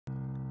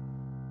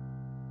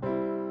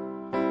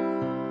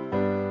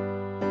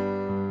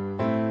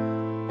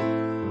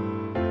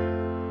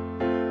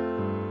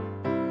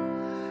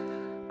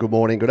Good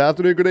morning, good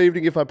afternoon, good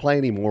evening. If I play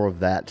any more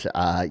of that,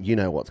 you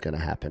know what's going to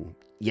happen.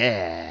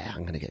 Yeah,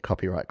 I'm going to get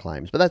copyright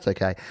claims, but that's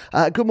okay.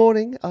 Good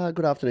morning,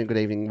 good afternoon, good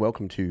evening.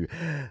 Welcome to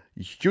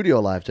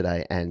Studio Live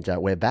today, and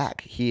we're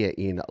back here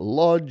in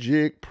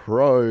Logic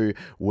Pro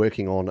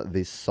working on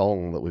this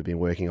song that we've been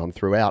working on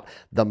throughout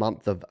the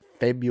month of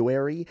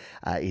February.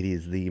 It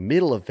is the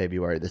middle of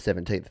February, the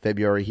 17th of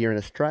February here in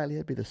Australia.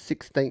 It'll be the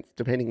 16th,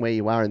 depending where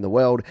you are in the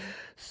world.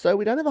 So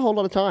we don't have a whole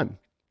lot of time.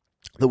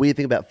 The weird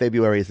thing about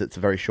February is it's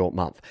a very short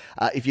month.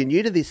 If you're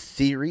new to this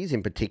series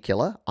in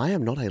particular, I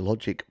am not a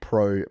Logic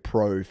Pro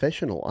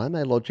professional. I'm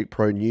a Logic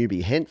Pro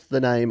newbie, hence the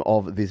name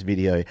of this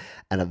video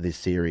and of this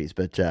series.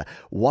 But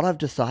what I've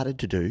decided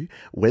to do,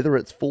 whether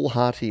it's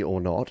foolhardy or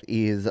not,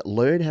 is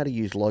learn how to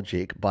use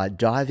Logic by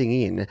diving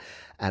in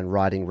and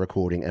writing,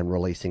 recording and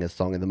releasing a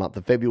song in the month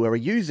of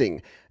February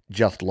using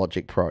just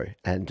Logic Pro,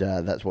 and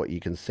that's what you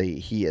can see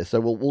here.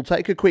 So we'll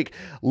take a quick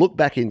look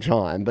back in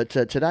time, but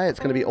today it's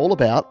going to be all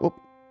about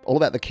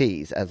the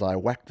keys as I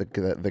whack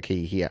the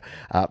key here.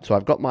 So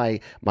I've got my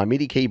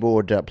MIDI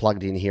keyboard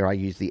plugged in here. I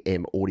use the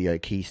M Audio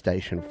Key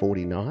Station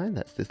 49.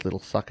 That's this little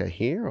sucker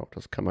here. I'll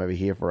just come over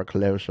here for a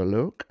closer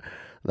look.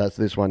 That's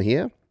this one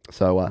here.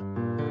 So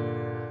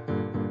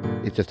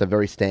it's just a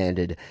very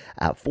standard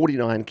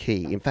 49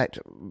 key. In fact,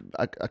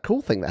 a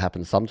cool thing that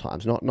happens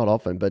sometimes, not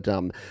often, but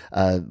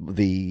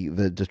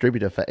the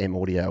distributor for M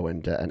Audio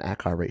and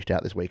Akai reached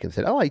out this week and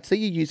said, "Oh, I see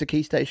you use a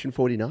Key Station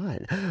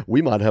 49.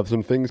 We might have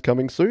some things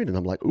coming soon." And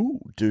I'm like, "Ooh,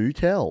 do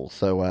tell."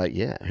 So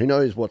yeah, who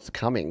knows what's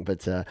coming,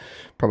 but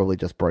probably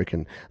just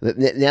broken.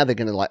 Now they're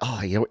going to like,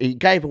 "Oh, you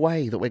gave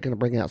away that we're going to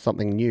bring out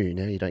something new."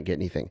 Now you don't get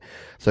anything.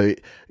 So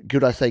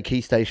could I say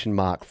Key Station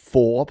Mark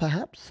 4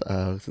 perhaps,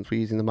 since we're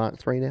using the Mark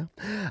 3 now?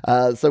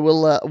 So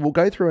we'll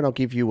go through and I'll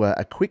give you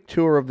a quick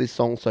tour of this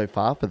song so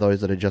far for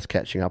those that are just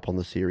catching up on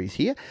the series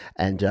here,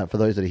 and for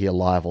those that are here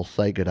live, I'll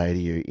say good day to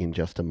you in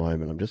just a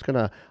moment. I'm just going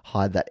to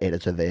hide that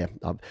editor there.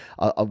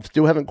 I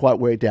still haven't quite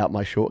worked out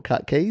my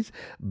shortcut keys,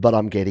 but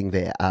I'm getting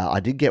there. I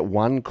did get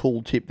one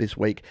cool tip this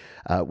week,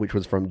 which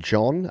was from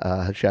John.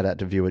 Shout out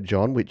to viewer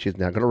John, which is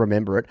now going to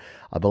remember it.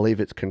 I believe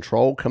it's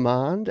Control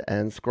Command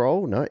and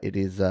Scroll. No, it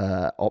is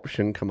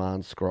Option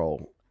Command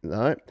Scroll.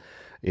 No.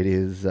 It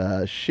is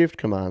Shift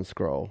Command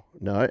Scroll.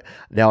 No,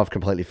 now I've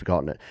completely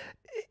forgotten it.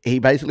 He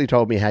basically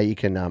told me how you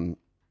can,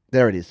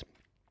 there it is.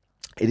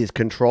 It is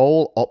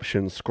Control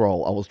Option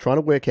Scroll. I was trying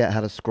to work out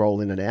how to scroll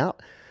in and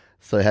out,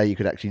 so how you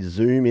could actually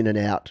zoom in and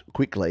out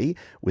quickly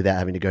without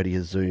having to go to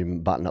your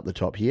zoom button up the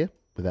top here.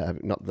 Without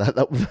having,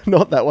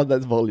 not that one,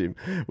 that's volume.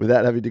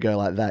 Without having to go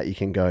like that, you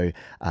can go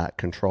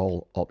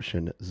Control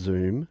Option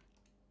Zoom,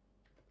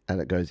 and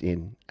it goes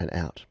in and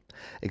out.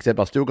 Except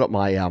I've still got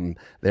my,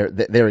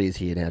 there he is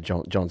here now,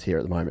 John's here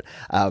at the moment.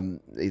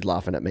 He's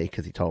laughing at me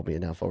because he told me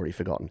and now I've already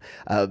forgotten.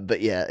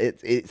 But yeah,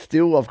 it's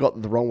still, I've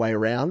got the wrong way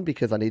around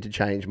because I need to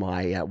change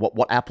my,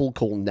 what Apple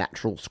call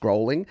natural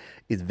scrolling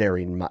is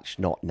very much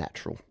not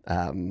natural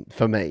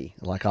for me.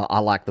 Like I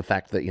like the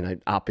fact that, you know,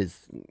 up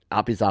is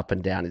up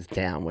and down is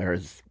down,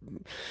 whereas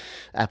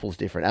Apple's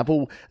different.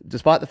 Apple,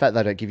 despite the fact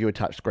they don't give you a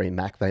touchscreen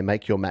Mac, they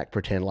make your Mac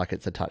pretend like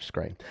it's a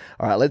touchscreen.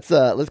 All right, let's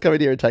come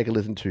in here and take a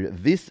listen to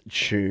this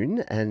tune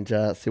and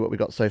see what we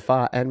got so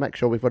far, and make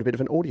sure we've got a bit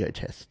of an audio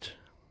test.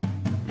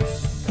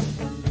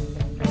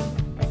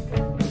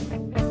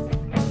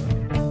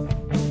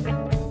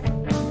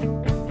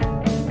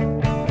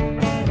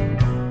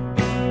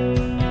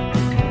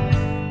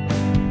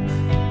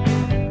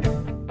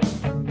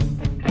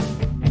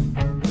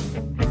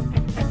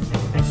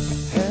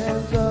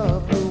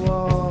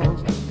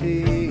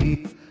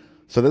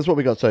 So that's what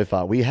we got so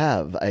far. We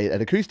have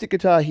an acoustic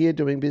guitar here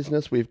doing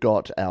business. We've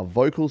got our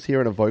vocals here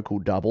and a vocal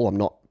double. I'm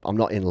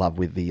not in love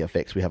with the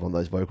effects we have on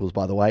those vocals,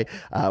 by the way.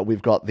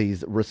 We've got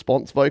these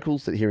response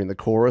vocals that hear in the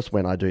chorus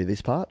when I do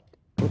this part.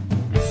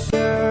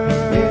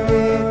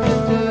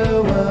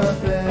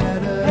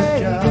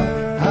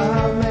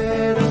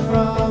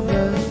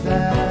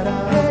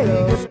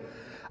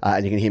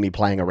 And you can hear me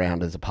playing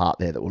around as a part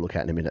there that we'll look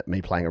at in a minute,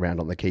 me playing around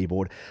on the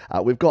keyboard.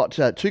 We've got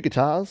two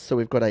guitars, so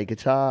we've got a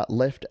guitar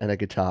left and a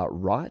guitar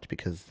right,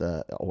 because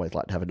I always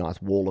like to have a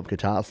nice wall of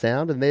guitar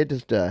sound, and they're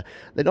just, they're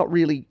not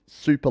really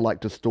super like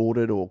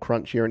distorted or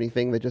crunchy or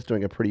anything, they're just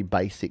doing a pretty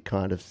basic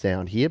kind of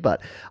sound here,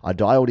 but I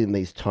dialed in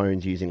these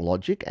tones using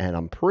Logic, and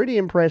I'm pretty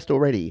impressed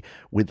already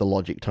with the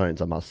Logic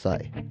tones, I must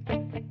say.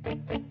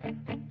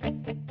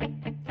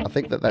 I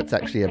think that that's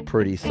actually a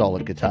pretty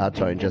solid guitar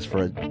tone just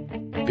for a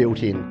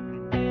built-in.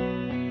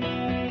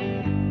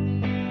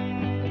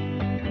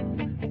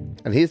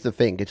 And here's the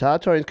thing, guitar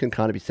tones can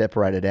kind of be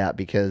separated out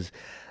because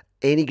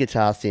any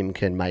guitar sim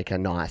can make a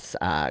nice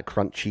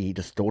crunchy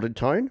distorted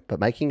tone,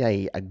 but making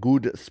a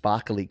good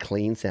sparkly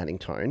clean sounding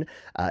tone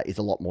is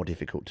a lot more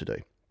difficult to do.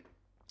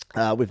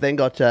 We've then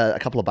got a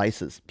couple of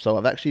basses. So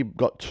I've actually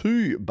got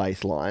two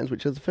bass lines,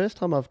 which is the first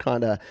time I've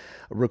kind of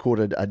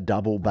recorded a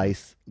double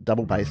bass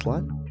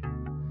line.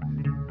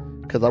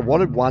 Because I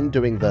wanted one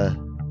doing the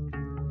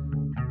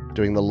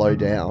low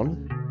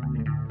down,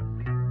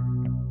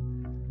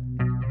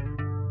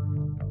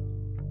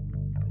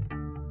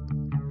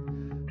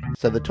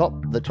 So the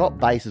top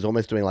bass is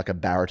almost doing like a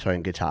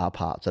baritone guitar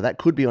part. So that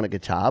could be on a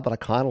guitar, but I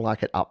kind of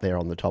like it up there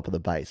on the top of the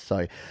bass.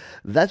 So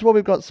that's what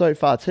we've got so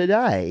far.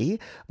 Today,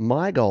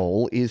 my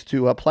goal is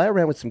to play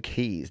around with some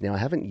keys. Now, I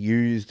haven't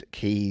used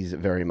keys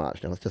very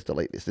much. Now, let's just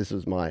delete this. This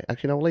was my...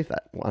 Actually, no, I'll leave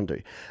that. We'll undo.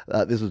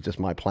 This was just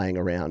my playing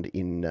around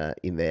in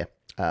there.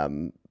 I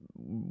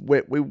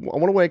want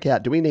to work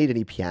out, do we need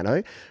any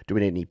piano? Do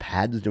we need any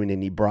pads? Do we need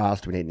any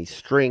brass? Do we need any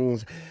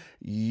strings?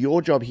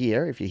 Your job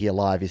here, if you're here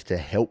live, is to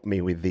help me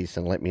with this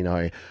and let me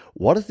know,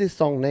 what does this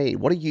song need?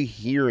 What are you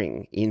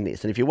hearing in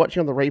this? And if you're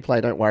watching on the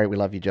replay, don't worry, we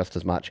love you just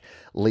as much.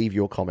 Leave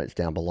your comments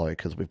down below,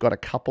 because we've got a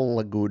couple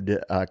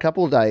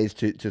of days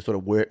to sort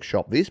of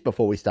workshop this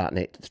before we start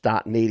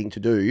needing to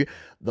do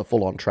the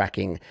full-on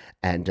tracking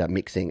and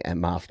mixing and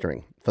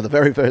mastering for the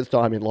very first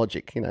time in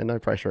Logic. You know, no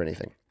pressure or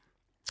anything.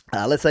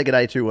 Let's say good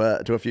day to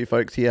a few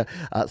folks here.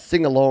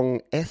 Sing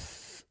along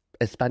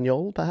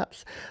Espanol,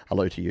 perhaps.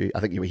 Hello to you. I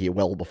think you were here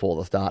well before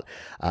the start.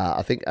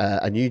 I think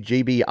a new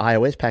GB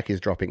iOS pack is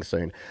dropping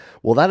soon.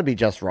 Well, that'll be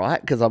just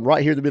right, because I'm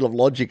right here in the middle of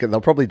Logic, and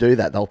they'll probably do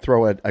that. They'll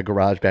throw a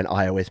GarageBand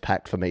iOS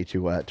pack for me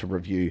to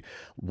review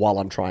while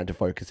I'm trying to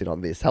focus in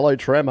on this. Hello,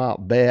 Tremor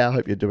Bear.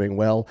 Hope you're doing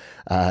well.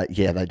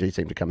 Yeah, they do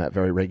seem to come out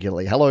very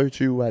regularly. Hello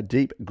to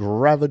Deep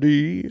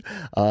Gravity.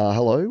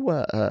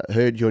 Hello.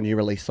 Heard your new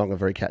release song, a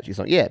very catchy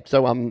song. Yeah,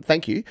 so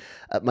thank you.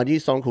 My new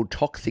song called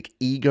Toxic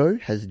Ego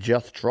has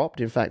just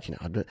dropped. In fact, you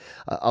know,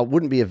 I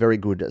wouldn't be a very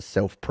good at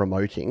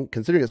self-promoting,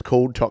 considering it's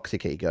called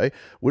Toxic Ego.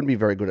 Wouldn't be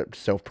very good at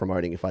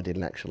self-promoting if I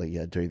didn't actually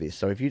do this.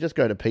 So if you just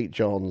go to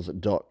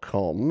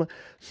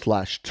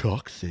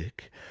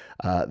petejohns.com/toxic,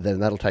 then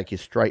that'll take you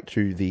straight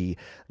to the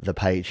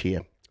page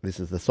here. This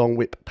is the Song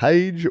Whip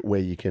page where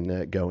you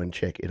can go and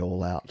check it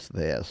all out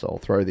there. So I'll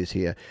throw this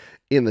here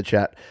in the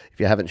chat. If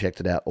you haven't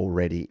checked it out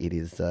already,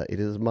 it's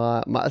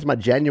my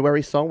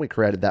January song. We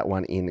created that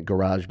one in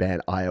GarageBand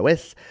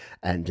iOS,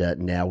 and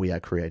now we are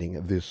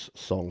creating this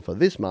song for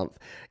this month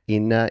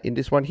in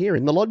this one here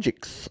in the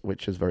Logics,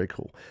 which is very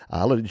cool.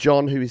 Hello to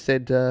John, who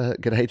said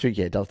good day to.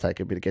 Yeah, it does take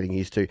a bit of getting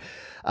used to.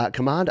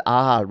 Command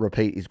R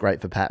repeat is great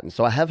for patterns.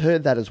 So I have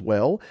heard that as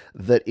well,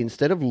 that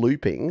instead of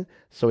looping,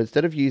 so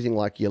instead of using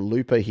like your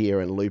looper here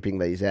and looping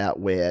these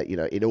out where, you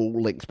know, it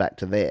all links back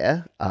to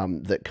there,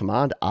 that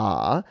Command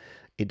R,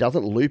 it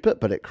doesn't loop it,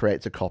 but it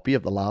creates a copy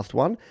of the last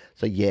one.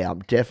 So yeah, I'm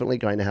definitely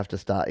going to have to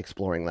start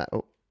exploring that.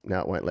 Oh,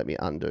 now it won't let me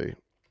undo.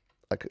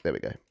 Okay, there we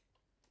go.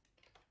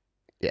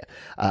 Yeah.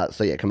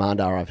 So yeah,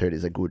 Command R I've heard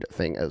is a good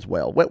thing as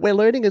well. We're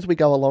learning as we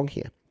go along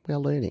here. We're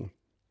learning.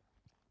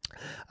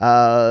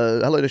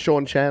 Hello to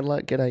Sean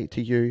Chandler. G'day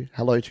to you.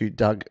 Hello to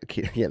Doug.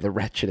 Yeah, the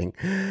ratcheting.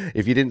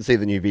 If you didn't see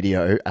the new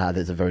video,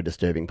 there's a very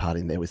disturbing part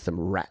in there with some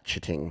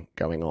ratcheting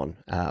going on.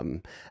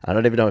 I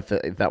don't even know if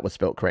that was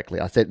spelt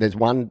correctly. I said there's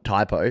one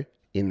typo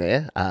in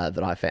there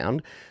that I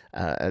found.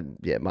 And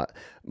yeah,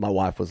 my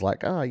wife was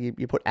like, oh,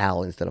 you put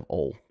al instead of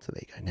all. So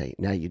there you go.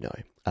 Now you know.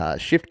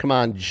 Shift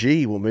Command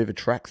G will move a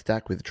track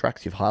stack with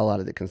tracks you've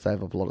highlighted that can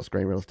save up a lot of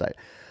screen real estate.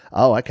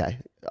 Oh, okay.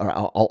 All right,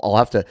 I'll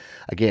have to,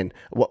 again,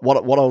 what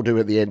I'll do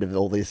at the end of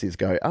all this is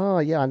go, oh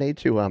yeah, I need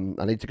to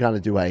kind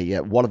of do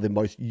one of the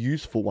most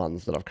useful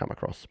ones that I've come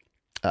across.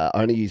 I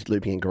only used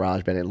looping in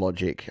GarageBand and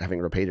Logic. Having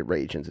repeated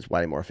regions is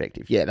way more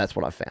effective. Yeah, that's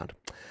what I found.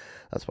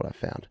 That's what I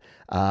found.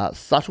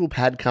 Subtle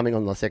pad coming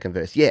on the second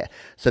verse. Yeah,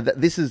 so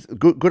this is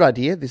good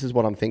idea. This is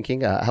what I'm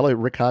thinking. Hello,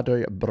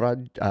 Riccardo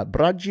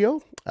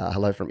Braggio.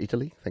 Hello from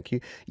Italy. Thank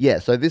you. Yeah,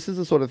 so this is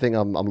the sort of thing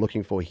I'm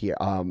looking for here.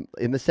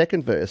 In the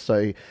second verse,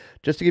 so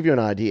just to give you an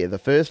idea, the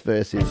first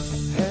verse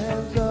is...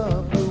 Hands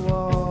up who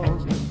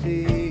wants to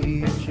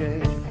see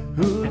change,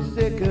 who's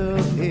sick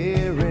of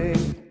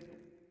hearing.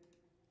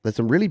 There's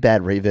some really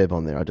bad reverb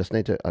on there. I just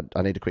need to,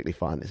 I need to quickly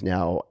find this.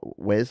 Now,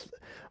 let's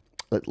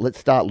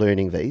start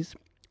learning these.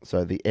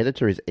 So the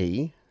editor is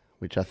E,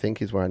 which I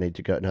think is where I need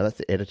to go. No, that's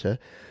the editor.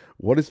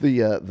 What is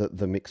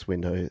the mix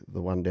window?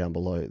 The one down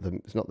below.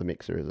 It's not the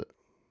mixer, is it?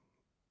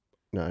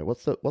 No.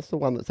 What's the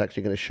one that's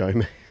actually going to show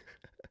me?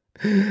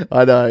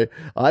 I know.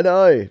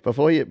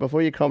 Before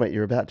you comment,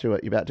 you're about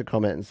to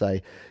comment and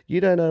say,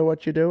 you don't know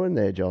what you're doing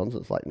there, Johns.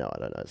 It's like, no, I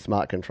don't know.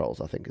 Smart controls,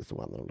 I think, is the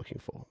one that I'm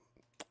looking for.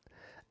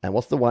 And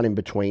what's the one in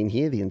between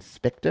here? The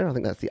inspector. I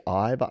think that's the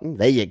I button.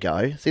 There you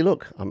go. See,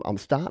 look, I'm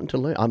starting to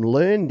learn. I'm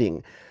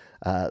learning.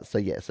 So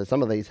yeah, so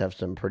some of these have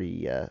some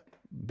pretty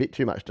bit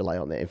too much delay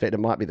on there. In fact, it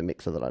might be the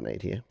mixer that I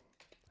need here.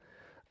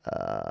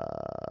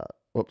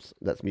 Whoops,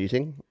 that's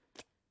muting.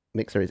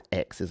 Mixer is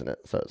X, isn't it?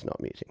 So it's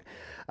not muting.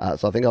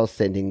 So I think I was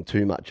sending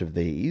too much of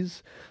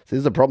these. So this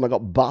is a problem. I've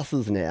got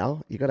buses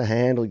now. You've got to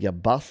handle your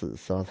buses.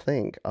 So I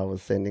think I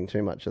was sending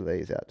too much of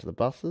these out to the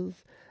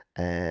buses.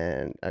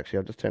 And actually,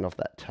 I'll just turn off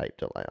that tape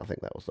delay. I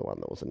think that was the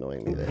one that was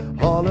annoying me there.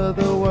 All of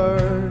the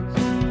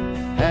words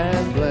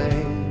and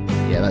blame.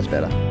 Yeah, that's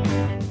better.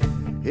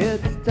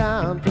 It's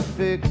time to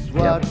fix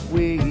what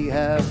we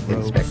have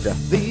broke. Inspector.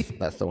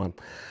 That's the one.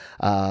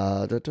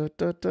 All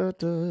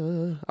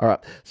right.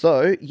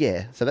 So,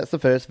 yeah. So that's the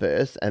first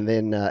verse. And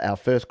then our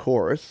first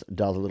chorus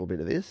does a little bit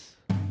of this.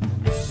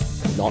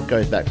 Not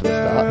goes back to the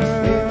start.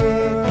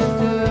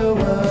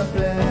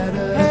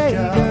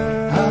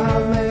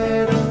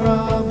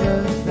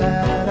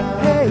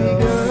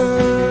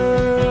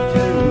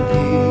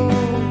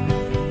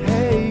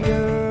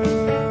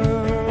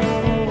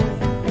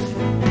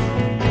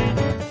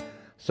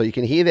 So you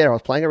can hear there, I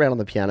was playing around on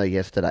the piano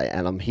yesterday,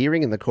 and I'm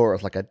hearing in the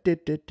chorus like a but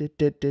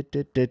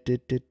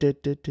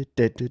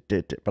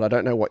I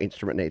don't know what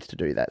instrument needs to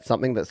do that.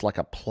 Something that's like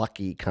a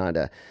plucky kind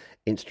of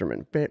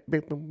instrument,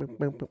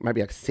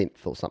 maybe like synth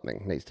or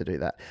something needs to do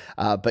that.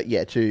 But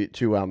yeah, to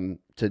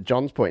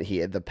John's point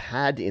here, the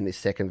pad in this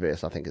second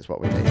verse, I think, is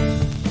what we need.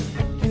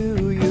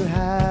 Do you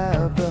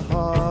have the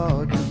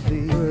heart to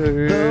see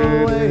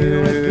the way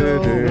we're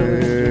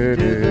going?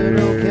 Is it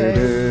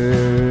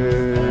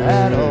okay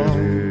at all?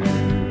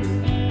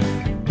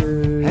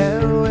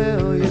 And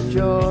will you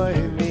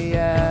join me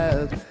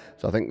as?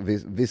 So I think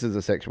this is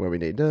a section where we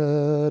need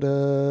da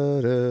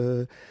da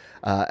da.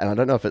 And I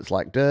don't know if it's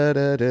like da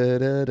da da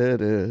da da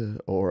da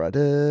or a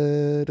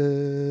da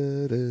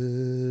da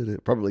da da.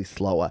 Probably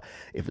slower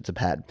if it's a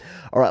pad.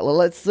 All right, well,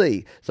 let's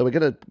see. So we're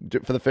going to do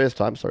for the first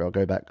time. Sorry, I'll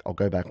go back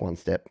one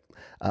step.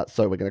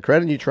 So we're going to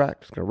create a new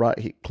track. Just going to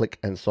right click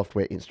and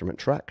software instrument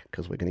track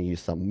because we're going to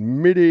use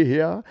some MIDI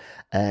here.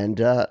 And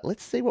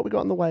let's see what we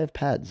got in the way of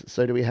pads.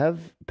 So do we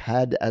have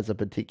pad as a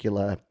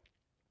particular?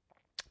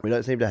 We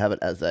don't seem to have it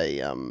as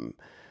a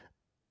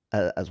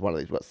as one of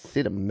these. What,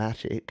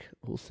 cinematic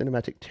or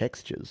cinematic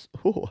textures?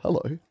 Oh,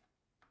 hello.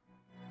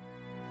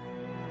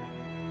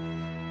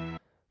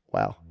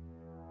 Wow.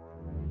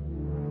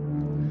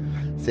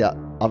 See,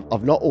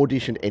 I've not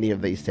auditioned any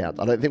of these sounds.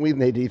 I don't think we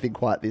need anything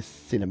quite this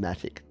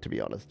cinematic, to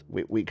be honest.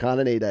 We kind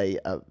of need a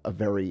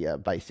very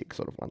basic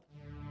sort of one.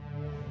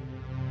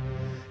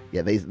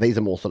 Yeah, these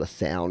are more sort of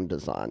sound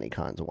designy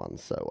kinds of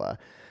ones. So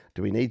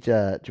do we need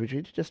to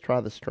just try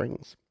the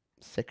strings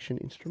section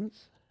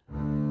instruments?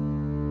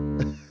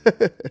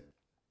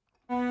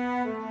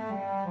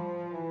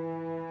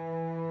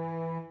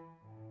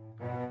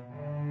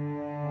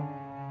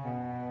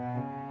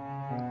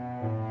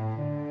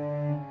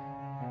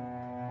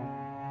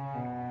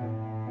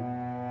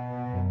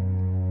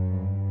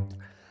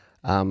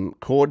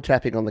 Chord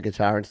tapping on the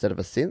guitar instead of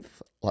a synth,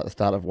 like the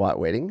start of White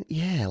Wedding.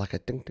 Yeah, like a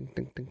ding ding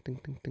ding ding ding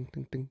ding ding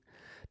ding ding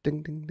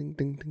ding ding ding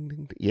ding ding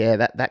ding. Yeah,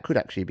 that could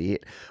actually be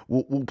it.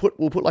 We'll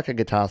put like a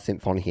guitar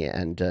synth on here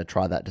and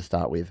try that to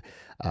start with.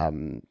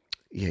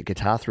 Yeah,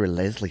 guitar through a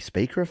Leslie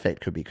speaker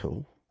effect could be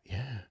cool.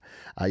 Yeah.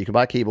 You can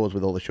buy keyboards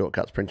with all the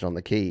shortcuts printed on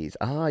the keys.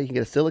 You can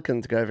get a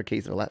silicon to go over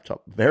keys on a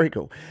laptop. Very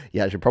cool.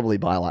 Yeah, I should probably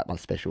buy like my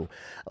special,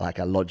 like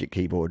a Logic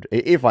keyboard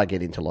if I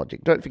get into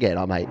Logic. Don't forget,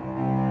 I'm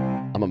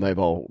a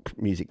mobile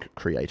music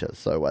creator,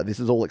 so this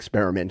is all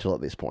experimental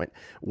at this point.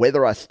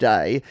 Whether I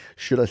stay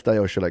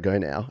or should I go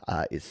now,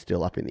 is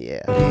still up in the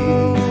air.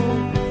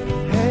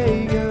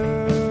 Hey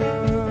girl.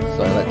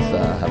 So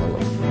let's have a look.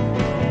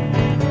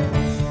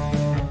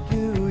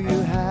 Do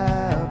you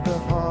have the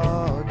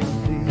heart to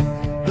see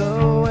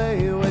the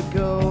way we're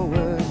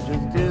going?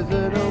 Just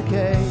isn't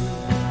okay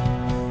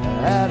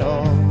at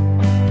all.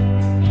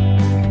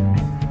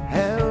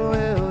 And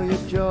will you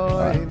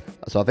join?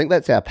 So I think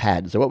that's our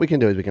pad. So what we can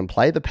do is we can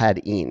play the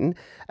pad in.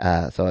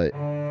 So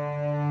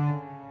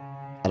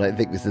I don't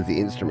think this is the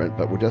instrument,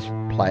 but we'll just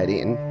play it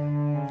in.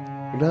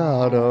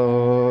 Da,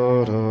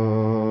 da,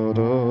 da,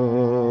 da,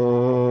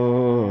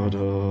 da,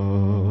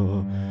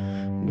 da.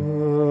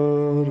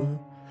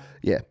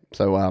 Yeah,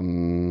 so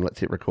let's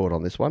hit record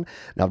on this one.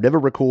 Now, I've never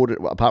recorded,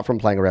 apart from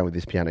playing around with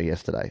this piano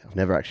yesterday, I've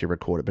never actually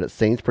recorded, but it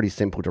seems pretty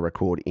simple to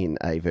record in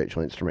a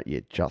virtual instrument.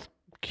 You just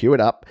cue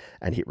it up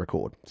and hit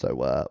record.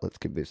 So let's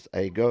give this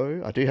a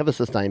go. I do have a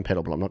sustain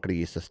pedal, but I'm not going to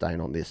use sustain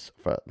on this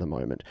for the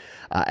moment.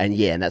 And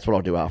that's what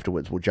I'll do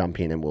afterwards. We'll jump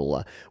in and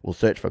we'll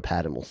search for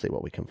pad and we'll see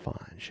what we can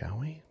find, shall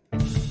we?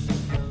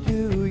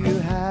 Do you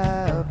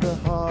have the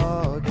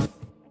heart?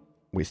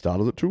 We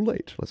started it too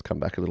late. Let's come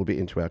back a little bit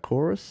into our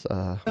chorus.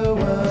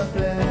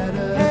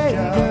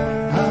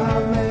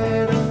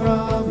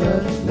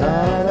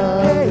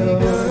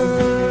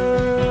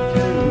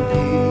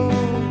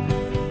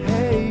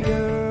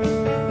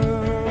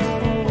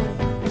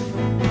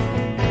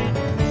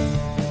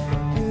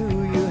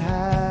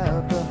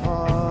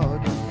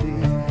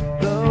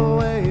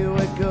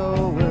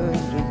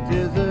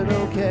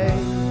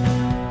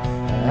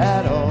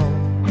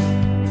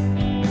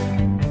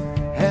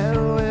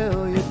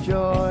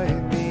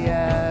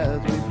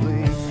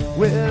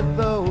 With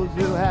those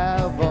who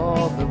have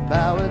all the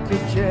power to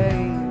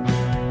change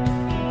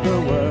the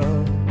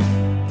world.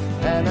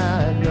 And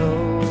I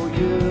know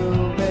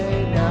you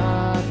may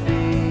not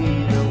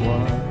be the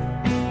one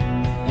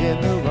in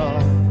the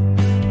wrong,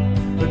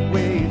 but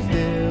we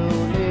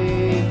still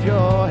need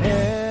your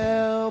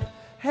help.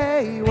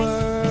 Hey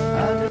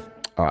world.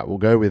 All right, we'll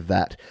go with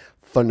that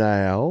for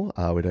now.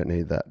 We don't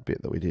need that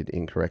bit that we did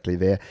incorrectly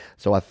there.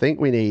 So I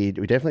think we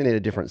definitely need a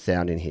different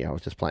sound in here. I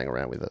was just playing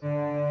around with it.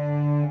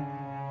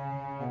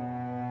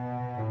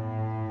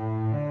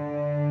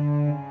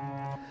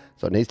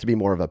 So it needs to be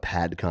more of a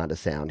pad kind of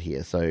sound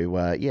here.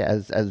 So yeah,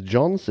 as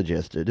John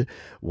suggested,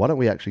 why don't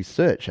we actually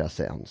search our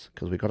sounds?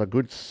 Because we've got a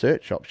good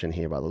search option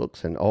here by the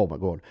looks. And oh my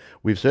God,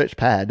 we've searched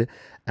pad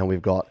and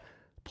we've got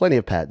plenty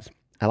of pads.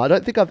 And I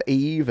don't think I've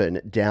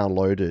even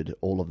downloaded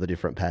all of the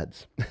different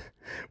pads.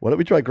 Why don't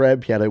we try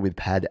grand piano with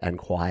pad and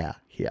choir?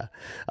 here.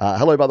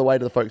 Hello, by the way,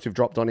 to the folks who've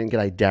dropped on in.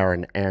 G'day,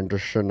 Darren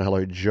Anderson.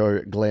 Hello,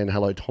 Joe Glenn.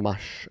 Hello,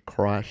 Tomas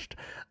Christ.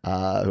 Who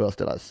else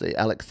did I see?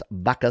 Alex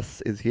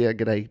Bacchus is here.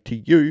 G'day to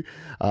you.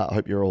 I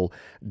hope you're all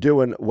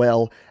doing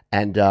well.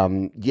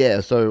 And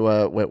yeah,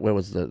 so where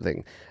was the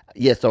thing?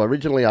 Yeah, so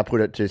originally I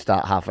put it to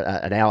start half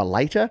an hour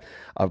later.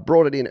 I've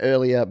brought it in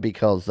earlier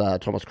because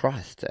Thomas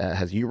Christ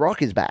has You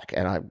Rock is back,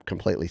 and I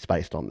completely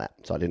spaced on that.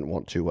 So I didn't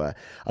want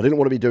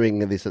to be doing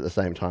this at the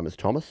same time as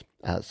Thomas.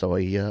 So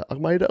I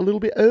made it a little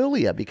bit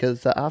earlier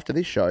because after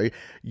this show,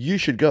 you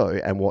should go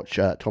and watch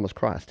Thomas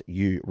Christ,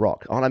 You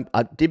Rock.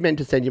 I did meant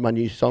to send you my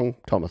new song,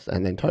 Thomas,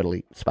 and then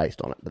totally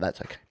spaced on it, but that's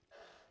okay.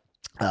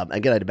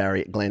 And g'day to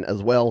Barry Glenn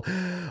as well.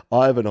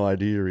 I have an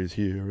idea is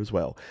here as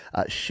well.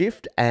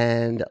 Shift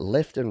and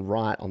left and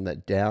right on the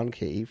down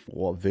key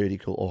for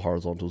vertical or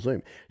horizontal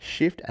zoom.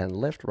 Shift and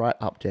left, right,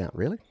 up, down.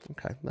 Really?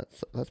 Okay,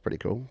 that's pretty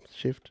cool.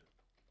 Shift.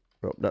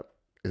 Oh, no,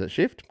 is it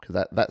shift?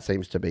 Because that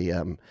seems to be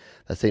that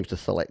seems to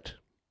select.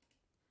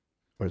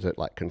 Or is it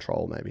like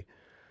control maybe?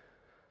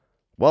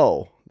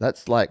 Whoa,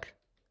 that's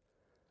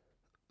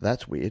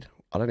weird.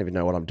 I don't even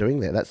know what I'm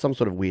doing there. That's some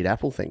sort of weird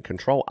Apple thing.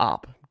 Control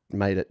up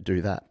made it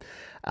do that.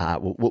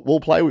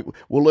 We'll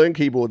learn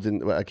keyboards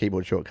and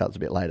keyboard shortcuts a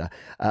bit later.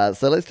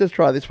 So let's just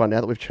try this one now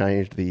that we've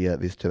changed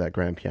this to that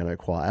grand piano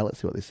choir.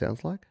 Let's see what this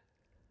sounds like.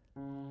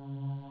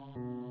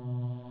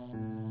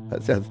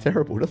 That sounds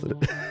terrible, doesn't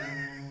it?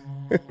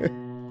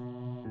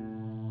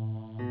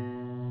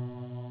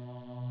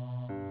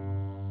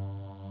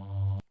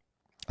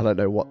 I don't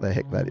know what the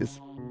heck that is.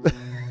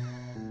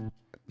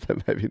 So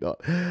maybe not.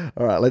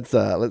 All right, let's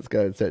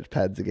go and search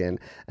pads again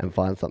and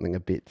find something a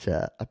bit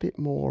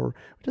more.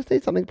 We just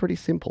need something pretty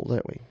simple,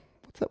 don't we?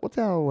 What's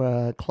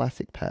our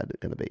classic pad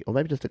going to be? Or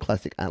maybe just a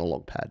classic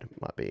analog pad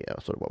might be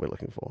sort of what we're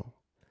looking for.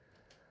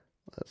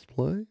 Let's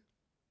play.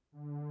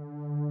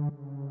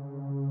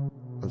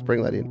 Let's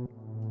bring that in.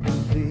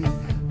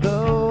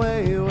 The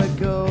way we're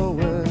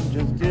going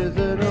just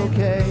isn't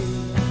okay.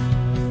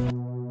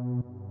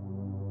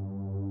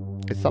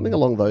 It's something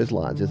along those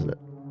lines, isn't it?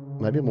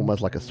 Maybe I'm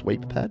almost like a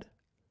sweep pad.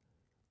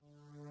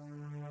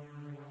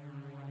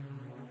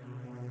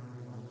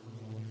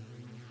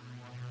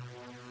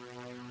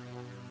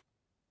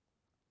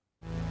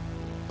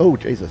 Oh,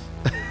 Jesus.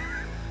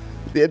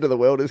 The end of the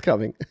world is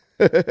coming.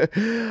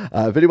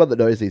 If anyone that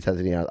knows these has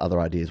any other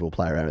ideas, we'll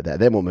play around with that.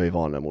 Then we'll move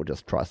on and we'll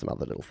just try some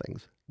other little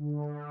things.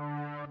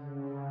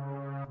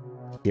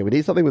 Yeah, we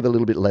need something with a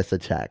little bit less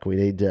attack. We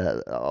need.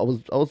 I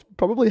was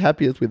probably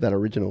happiest with that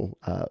original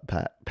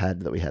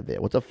pad that we had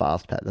there. What's a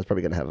fast pad? That's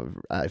probably going to have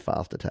a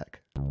fast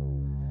attack.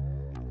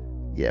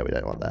 Yeah, we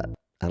don't want that.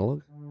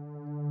 Analog.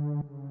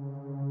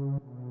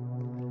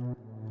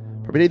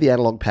 Probably need the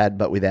analog pad,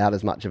 but without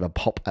as much of a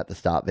pop at the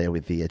start there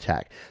with the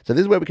attack. So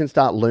this is where we can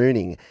start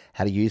learning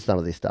how to use some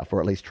of this stuff, or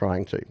at least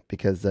trying to.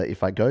 Because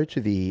if I go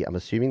to I'm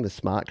assuming the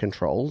smart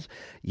controls.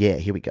 Yeah,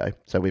 here we go.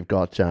 So we've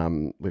got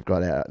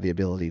the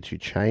ability to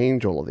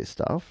change all of this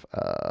stuff.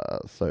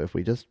 So if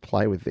we just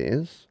play with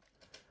this,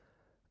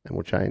 and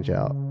we'll change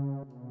our.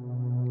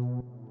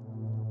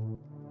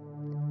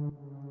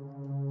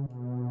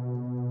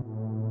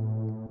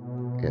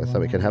 Yeah, so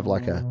we can have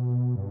like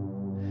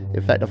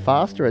in fact, a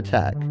faster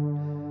attack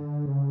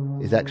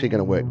is actually going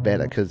to work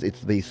better because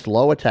it's the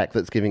slow attack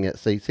that's giving it.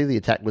 See the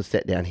attack was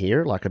set down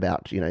here, like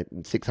about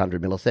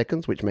 600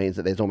 milliseconds, which means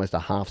that there's almost a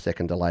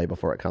half-second delay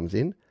before it comes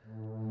in,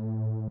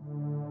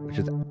 which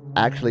is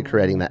actually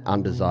creating that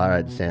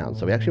undesired sound.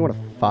 So we actually want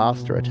a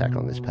faster attack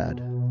on this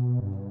pad.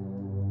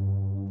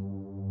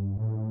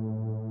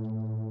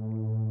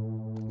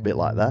 A bit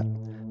like that.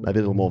 Maybe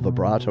a little more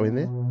vibrato in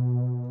there.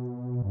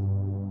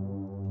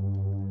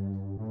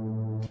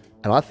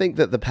 And I think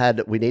that the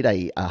pad, we need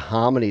a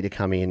harmony to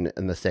come in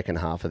the second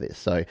half of this.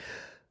 So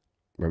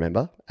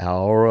remember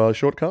our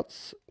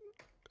shortcuts.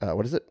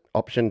 What is it?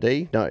 Option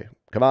D? No,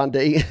 Command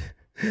D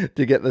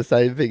to get the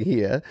same thing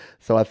here.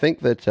 So I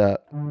think that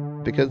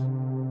because...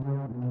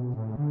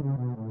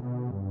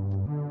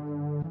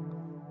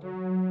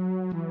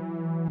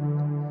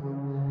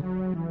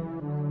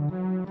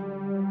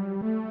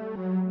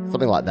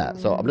 something like that.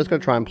 So I'm just going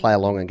to try and play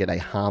along and get a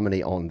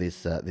harmony on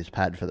this this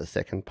pad for the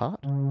second part.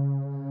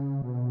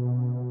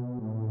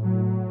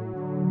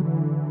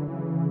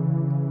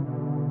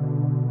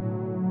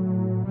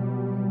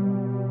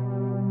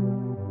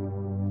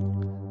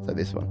 So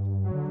this one.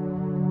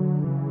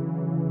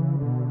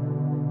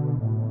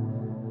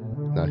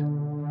 No.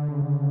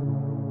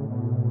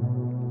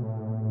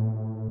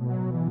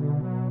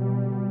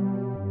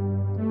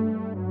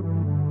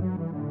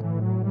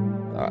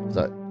 Alright,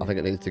 so I think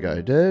it needs to go.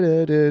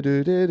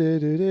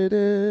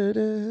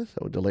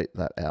 So we'll delete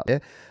that out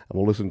there. And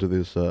we'll listen to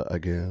this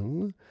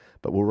again.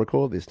 But we'll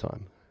record this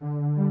time.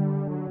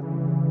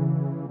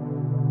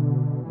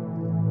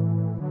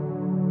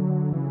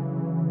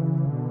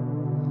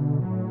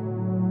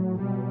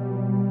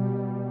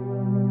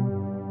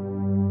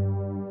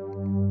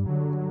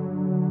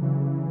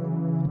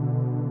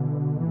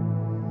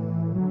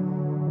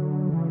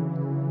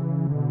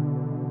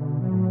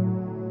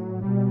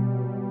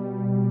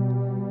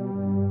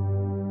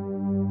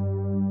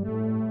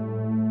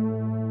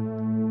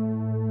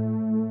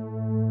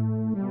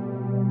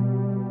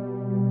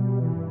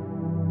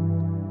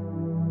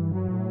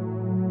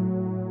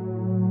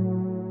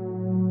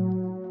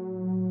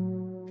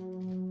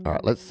 All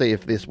right, let's see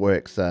if this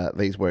works.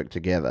 These work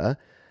together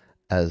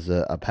as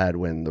a pad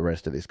when the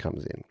rest of this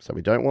comes in. So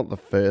we don't want the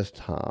first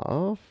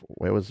half.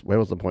 Where was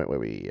the point where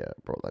we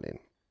brought that in?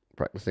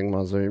 Practicing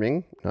my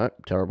zooming. Nope,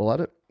 terrible at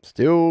it.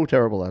 Still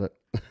terrible at it.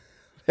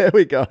 There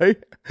we go. I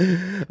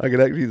can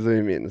actually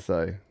zoom in.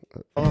 So.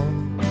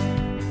 I'm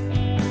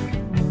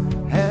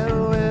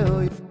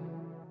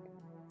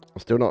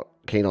still not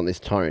keen on this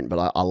tone,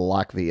 but I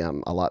like the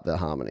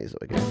harmonies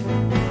that we're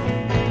getting.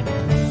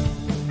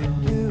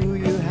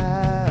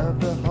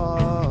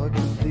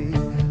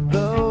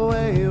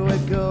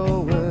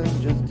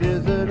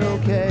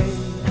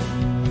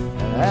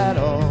 At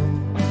all,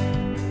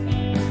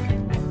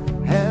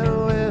 and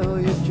will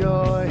you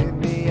join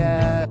me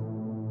at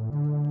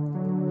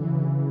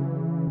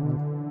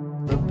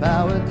the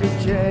power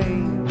to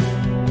change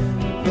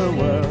the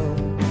world?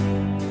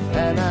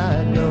 And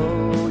I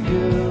know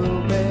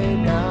you may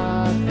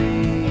not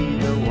be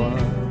the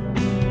one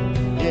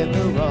in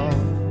the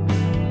wrong,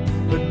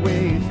 but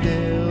we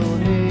still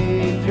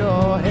need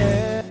your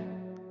help.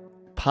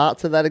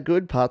 Parts of that are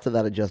good, parts of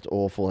that are just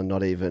awful, and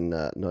not even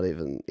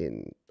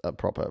in a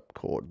proper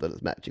chord that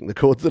is matching the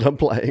chords that I'm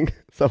playing.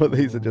 Some of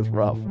these are just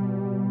rough.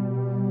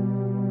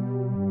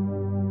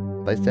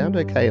 They sound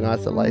okay in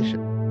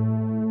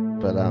isolation,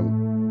 but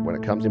when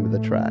it comes in with the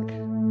track,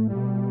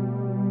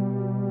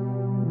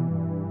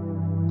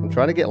 I'm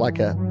trying to get like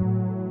a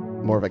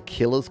more of a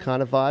Killers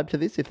kind of vibe to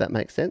this, if that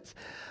makes sense.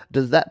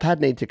 Does that pad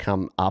need to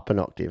come up an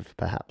octave,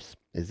 perhaps?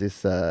 Is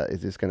there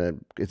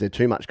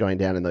too much going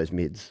down in those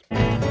mids?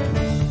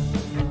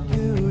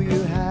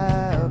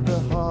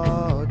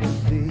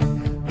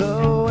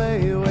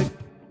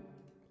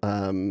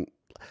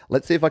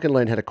 Let's see if I can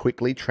learn how to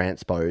quickly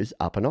transpose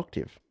up an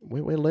octave.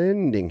 We're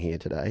learning here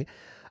today.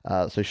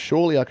 So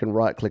surely I can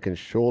right click and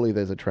surely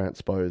there's a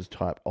transpose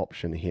type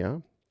option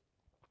here.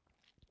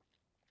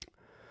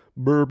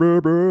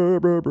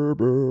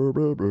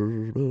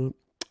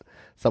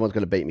 Someone's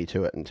going to beat me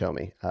to it and tell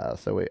me.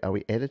 So are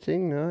we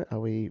editing? No.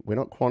 We're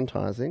not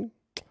quantizing.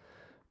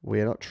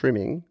 We're not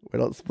trimming. We're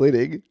not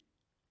splitting.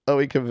 Are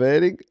we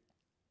converting?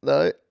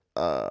 No.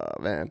 Oh,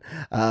 man.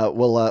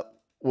 We'll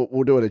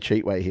do it a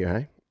cheat way here,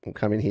 hey? We'll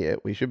come in here.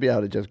 We should be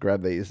able to just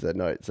grab these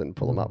notes and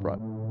pull them up, right?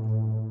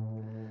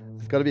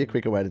 There's got to be a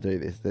quicker way to do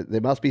this.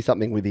 There must be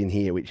something within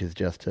here which is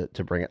just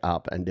to bring it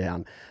up and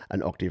down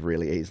an octave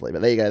really easily.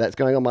 But there you go. That's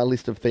going on my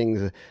list of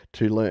things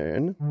to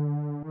learn.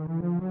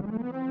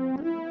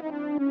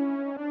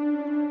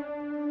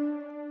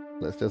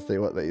 Let's just see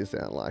what these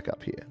sound like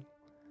up here.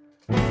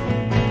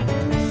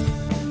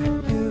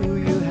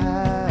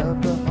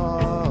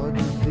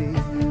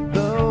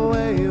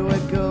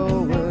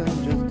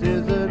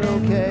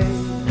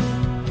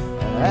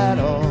 At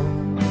all,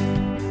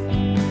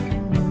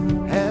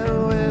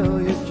 and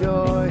will you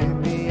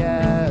join me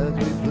as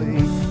we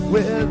plead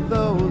with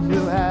those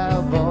who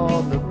have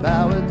all the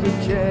power to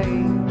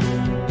change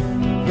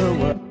the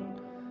world?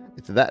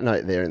 It's that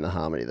note there in the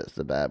harmony that's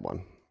the bad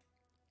one.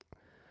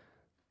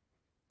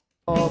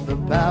 All the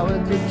power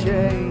to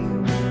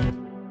change.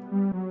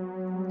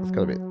 It's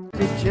got to be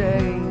to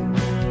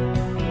change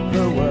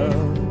the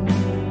world.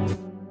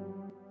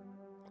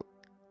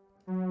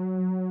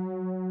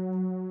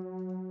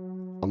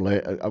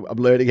 I'm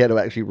learning how to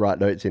actually write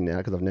notes in now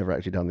because I've never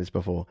actually done this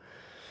before.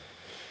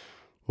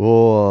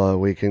 Or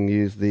we can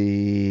use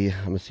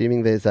I'm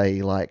assuming there's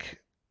a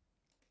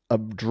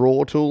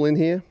draw tool in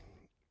here.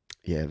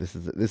 Yeah, this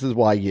is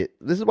why you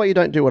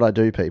don't do what I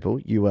do, people.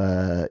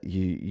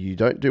 You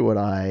don't do what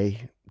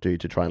I do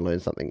to try and learn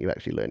something. You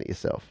actually learn it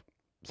yourself.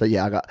 So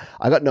yeah,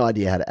 I got no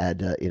idea how to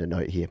add in a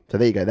note here. So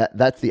there you go.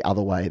 That's the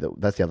other way.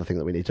 That's the other thing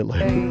that we need to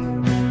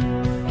learn.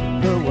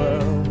 The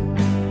world,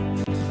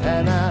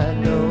 and I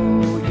know.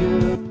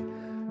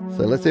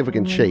 So let's see if we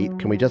can cheat.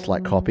 Can we just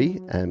copy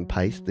and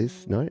paste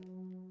this note?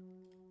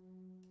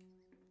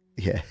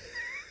 Yeah.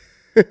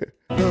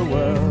 The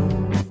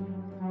world.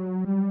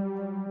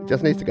 It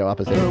just needs to go up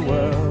a second. The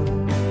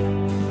world,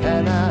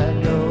 and I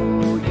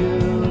know you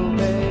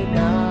may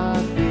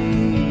not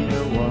be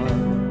the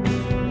one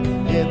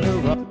in the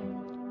wrong.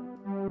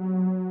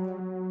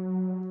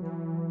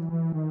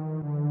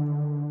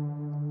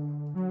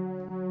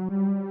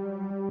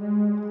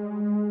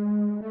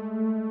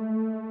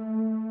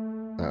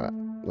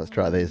 Let's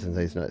try these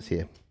notes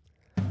here.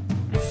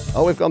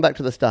 Oh, we've gone back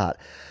to the start.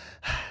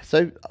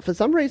 So for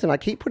some reason, I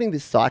keep putting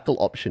this cycle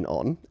option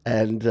on,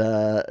 and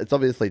it's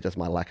obviously just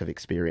my lack of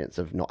experience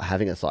of not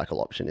having a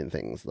cycle option in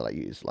things that I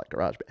use like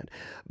GarageBand.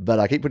 But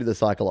I keep putting the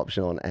cycle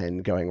option on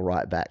and going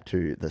right back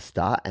to the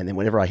start, and then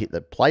whenever I hit the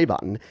play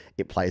button,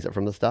 it plays it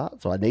from the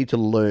start. So I need to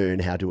learn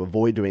how to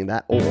avoid doing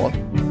that, or...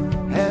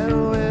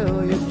 And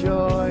will you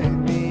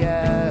join me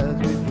as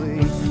we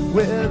plead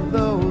with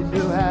those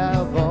who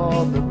have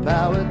all the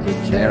power to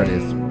change? There it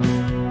is.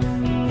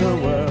 The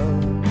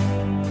world,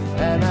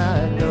 and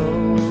I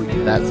know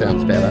you that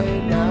sounds better.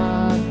 may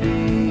not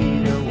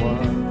be the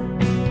one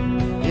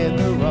in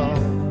the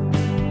wrong,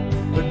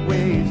 but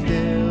we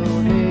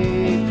still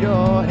need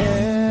your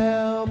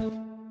help.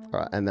 All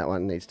right, and that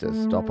one needs to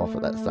stop off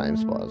at that same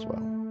spot as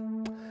well.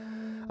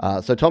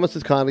 So Thomas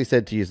has kindly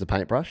said to use the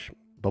paintbrush,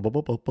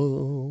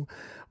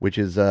 which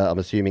is, I'm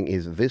assuming,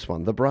 is this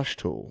one, the brush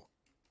tool.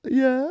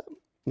 Yeah,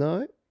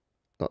 no,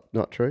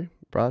 not true.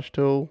 Brush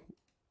tool,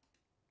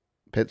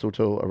 pencil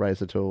tool,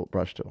 eraser tool,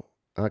 brush tool.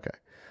 Okay.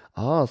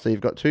 Oh, so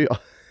you've got two.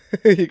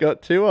 You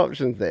got two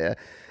options there.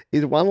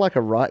 Is one like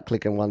a right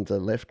click and one's a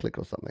left click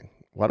or something?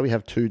 Why do we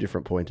have two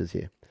different pointers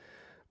here?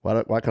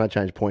 Why can I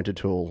change pointer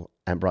tool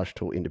and brush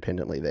tool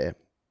independently there?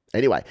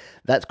 Anyway,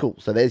 that's cool.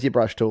 So there's your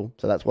brush tool.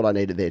 So that's what I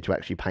needed there to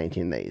actually paint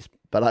in these.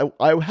 But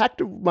I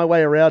hacked my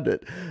way around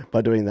it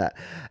by doing that.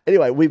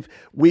 Anyway, we've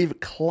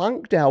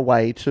clunked our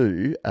way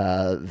to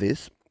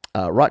this.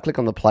 Right click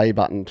on the play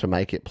button to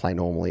make it play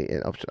normally.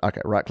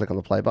 Okay, right click on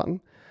the play button.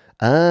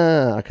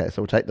 Okay,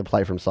 so we'll take the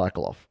play from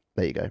cycle off.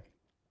 There you go.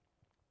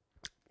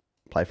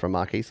 Play from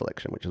marquee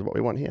selection, which is what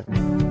we want here.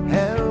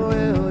 And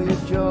will you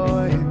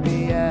join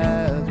me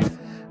as...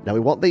 Now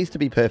we want these to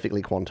be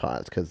perfectly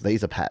quantized because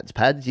these are pads.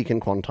 Pads you can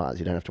quantize.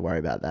 You don't have to worry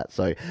about that.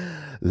 So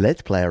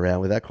let's play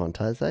around with our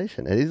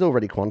quantization. It is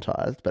already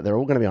quantized, but they're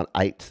all going to be on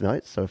eighth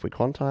notes. So if we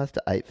quantize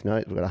to eighth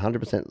note, we've got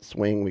 100%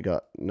 swing. We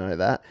got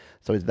that.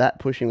 So is that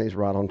pushing these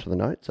right onto the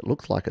notes? It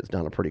looks like it's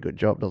done a pretty good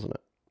job, doesn't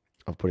it?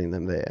 Of putting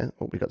them there.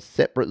 Well, we've got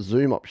separate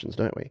zoom options,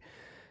 don't we?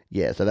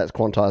 Yeah, so that's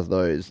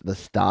quantized the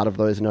start of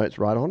those notes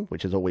right on,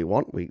 which is all we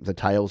want. The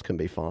tails can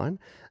be fine.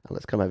 And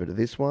let's come over to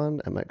this one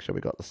and make sure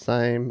we got the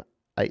same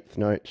eighth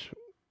note.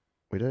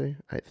 We do,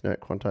 eighth note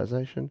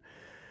quantization.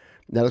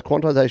 Now there's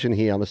quantization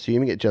here. I'm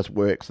assuming it just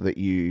works that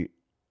do you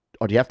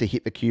have to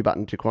hit the Q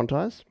button to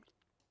quantize?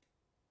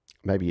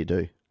 Maybe you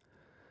do.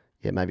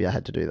 Yeah, maybe I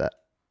had to do that.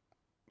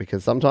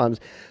 Because sometimes,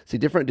 see,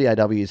 different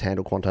DAWs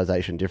handle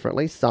quantization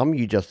differently. Some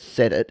you just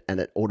set it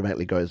and it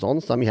automatically goes on.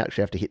 Some you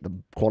actually have to hit the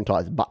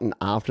quantize button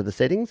after the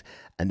settings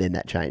and then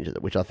that changes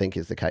it, which I think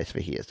is the case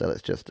for here. So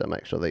let's just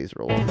make sure these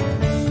are all on.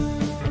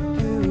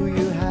 Do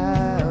you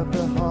have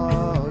the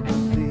heart to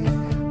see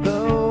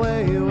the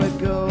way we're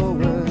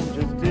going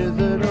just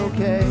isn't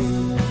okay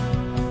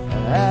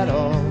at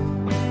all?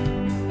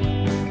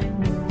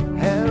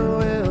 And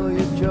will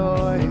you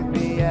join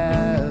me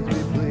as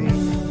we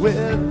plead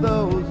with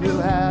those who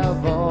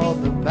have all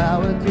the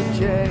power to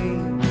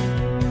change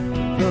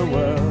the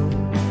world?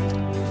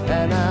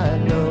 And I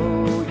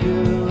know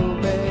you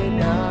may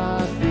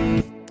not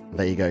be.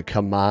 There you go.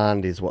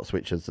 Command is what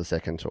switches the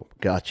second tool.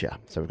 Gotcha.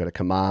 So we've got a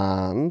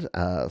command.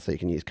 So you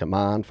can use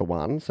command for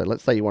one. So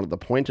let's say you wanted the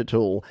pointer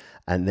tool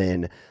and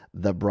then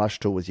the brush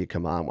tool was your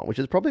command one, which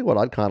is probably what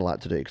I'd kind of like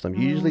to do because I'm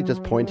usually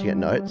just pointing at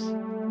notes.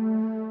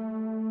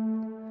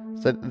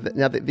 So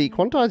now the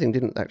quantizing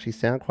didn't actually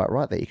sound quite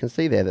right there. You can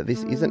see there that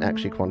this isn't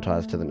actually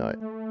quantized to the note.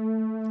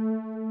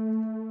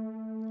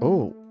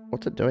 Oh,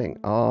 what's it doing?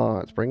 Oh,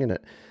 it's bringing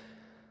it.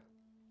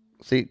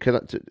 See,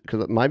 because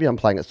maybe I'm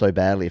playing it so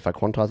badly, if I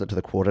quantize it to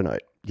the quarter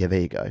note. Yeah,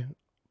 there you go.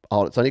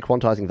 Oh, it's only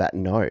quantizing that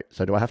note.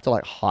 So do I have to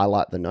like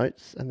highlight the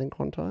notes and then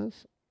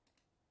quantize?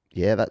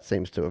 Yeah, that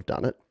seems to have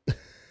done it.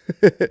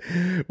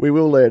 We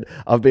will learn.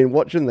 I've been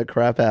watching the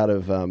crap out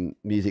of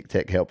Music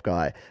Tech Help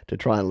Guy to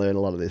try and learn a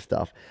lot of this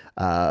stuff.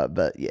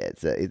 But yeah,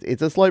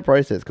 it's a slow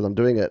process because I'm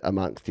doing it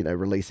amongst,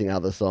 releasing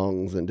other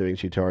songs and doing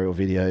tutorial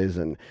videos.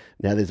 And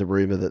now there's a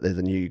rumor that there's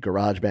a new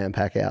GarageBand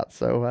pack out.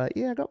 So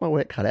yeah, I got my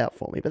work cut out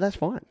for me, but that's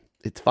fine.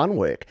 It's fun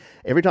work.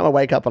 Every time I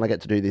wake up and I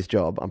get to do this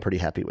job, I'm pretty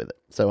happy with it.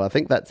 So I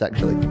think that's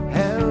actually...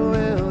 And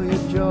will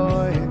you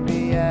join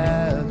me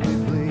as we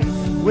plead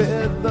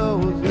with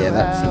those who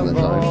that's in have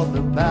the all zone.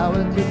 the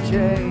power to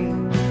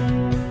change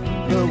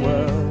the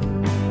world?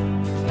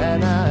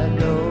 And I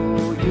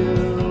know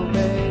you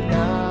may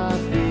not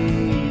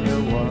be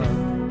the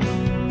one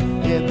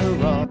in the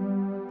wrong.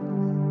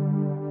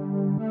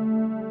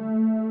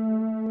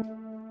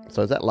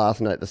 So is that last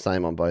note the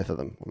same on both of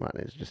them? I might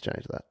need to just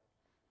change that.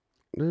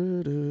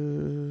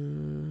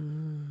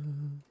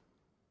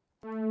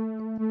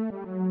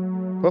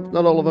 Whoop,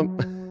 not all of them.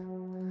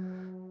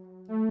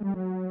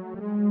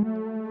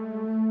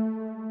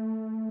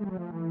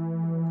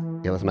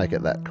 Yeah, let's make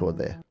it that chord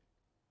there.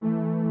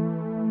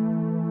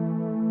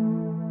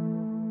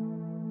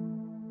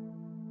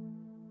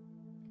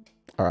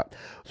 All right.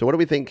 So what do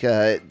we think?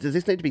 Does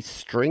this need to be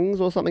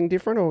strings or something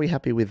different, or are we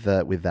happy with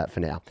that for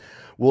now?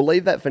 We'll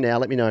leave that for now.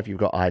 Let me know if you've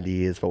got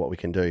ideas for what we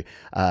can do.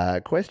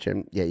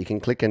 Question. Yeah, you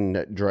can click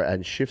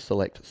and shift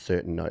select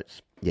certain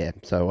notes. Yeah,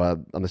 so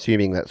I'm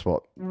assuming that's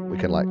what we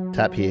can like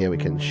tap here. We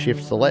can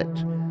shift select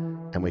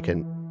and we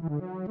can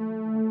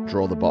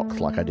draw the box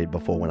like I did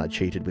before when I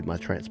cheated with my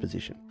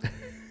transposition.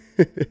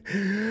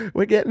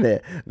 We're getting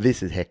there.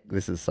 This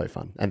is so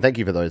fun. And thank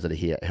you for those that are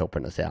here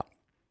helping us out.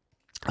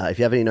 If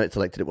you have any notes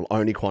selected, it will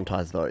only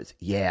quantize those.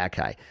 Yeah,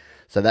 okay.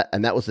 So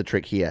that was the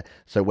trick here.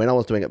 So when I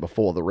was doing it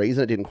before, the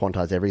reason it didn't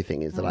quantize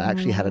everything is that I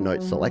actually had a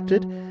note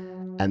selected,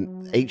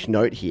 and each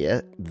note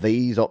here,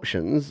 these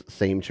options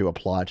seem to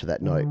apply to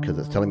that note because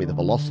it's telling me the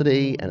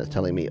velocity and it's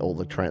telling me all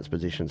the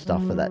transposition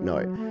stuff for that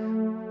note.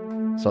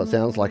 So it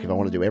sounds like if I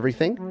want to do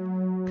everything,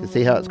 you can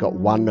see how it's got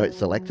one note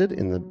selected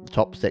in the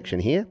top section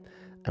here,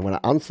 and when I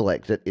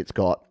unselect it, it's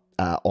got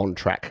on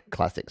track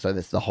classic. So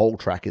the whole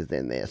track is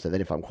then there. So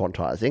then if I'm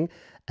quantizing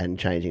and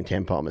changing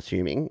tempo, I'm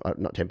assuming,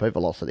 not tempo,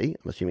 velocity,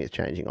 I'm assuming it's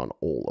changing on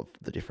all of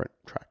the different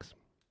tracks.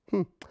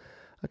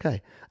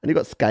 Okay. And you've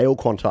got scale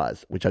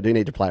quantize, which I do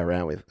need to play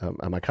around with.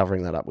 Am I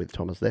covering that up with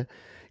Thomas there?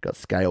 You've got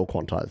scale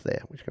quantize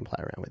there, which you can play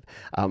around with.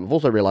 I've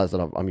also realized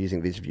that I'm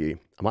using this view.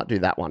 I might do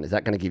that one. Is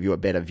that going to give you a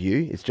better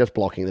view? It's just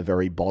blocking the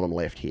very bottom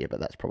left here, but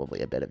that's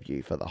probably a better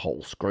view for the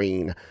whole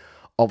screen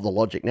of the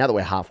Logic, now that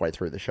we're halfway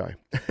through the show.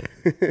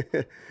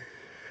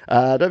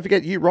 Don't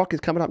forget, U-Rock is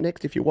coming up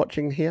next if you're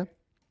watching here.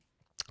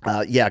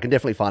 Yeah, I can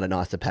definitely find a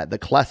nicer pad. The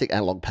classic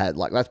analog pad,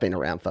 like that's been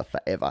around for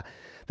forever.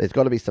 There's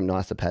got to be some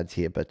nicer pads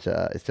here, but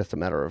it's just a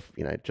matter of,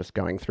 you know, just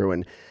going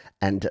through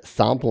and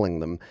sampling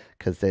them,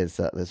 because there's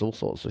all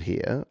sorts of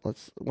here. Why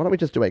don't we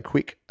just do a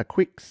quick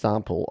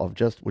sample of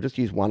we'll just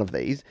use one of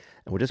these,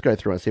 and we'll just go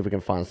through and see if we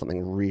can find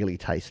something really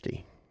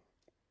tasty.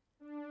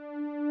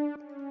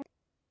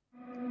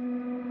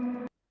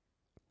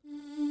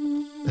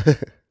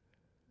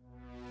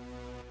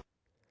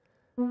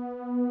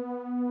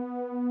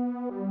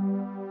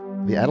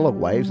 The analog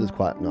waves is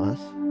quite nice.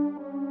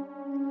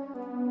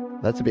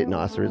 That's a bit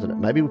nicer, isn't it?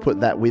 Maybe we'll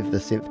put that with the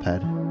synth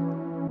pad.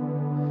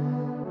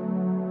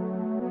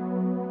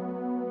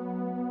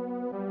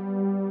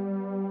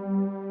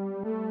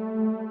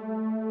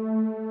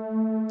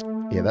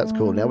 Yeah, that's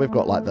cool. Now we've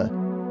got like the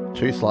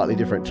two slightly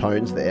different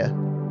tones there,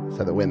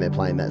 so that when they're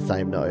playing that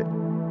same note,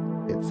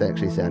 it's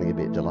actually sounding a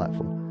bit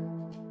delightful.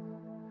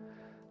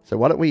 So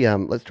why don't we,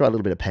 let's try a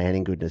little bit of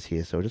panning goodness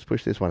here. So we'll just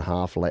push this one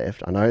half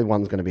left. I know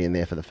one's going to be in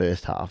there for the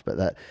first half, but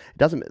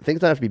things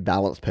don't have to be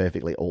balanced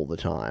perfectly all the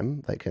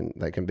time. They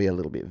can be a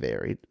little bit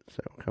varied.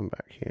 So I'll come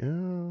back here.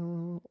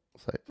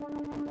 So,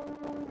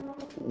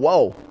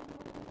 whoa,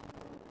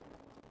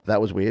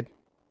 that was weird.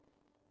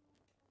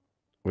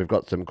 We've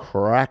got some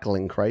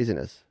crackling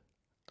craziness.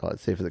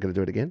 Let's see if it's going to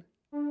do it again.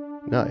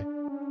 No.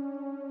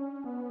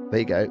 There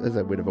you go. There's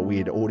a bit of a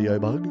weird audio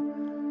bug.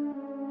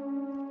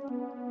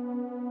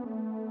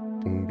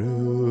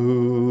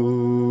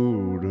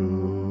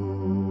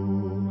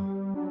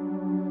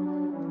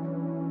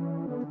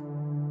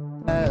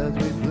 As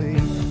we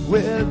plead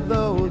with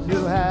those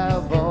who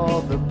have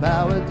all the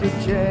power to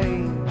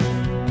change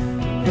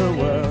the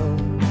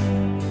world,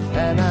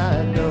 and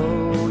I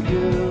know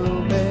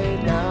you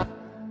may not.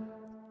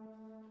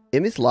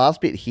 In this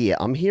last bit here,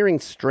 I'm hearing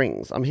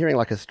strings. I'm hearing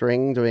like a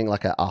string doing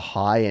like a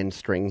high-end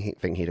string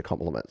thing here to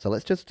complement. So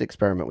let's just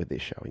experiment with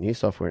this, shall we? New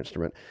software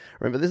instrument.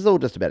 Remember, this is all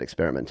just about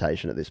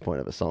experimentation at this point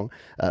of a song.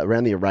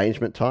 Around the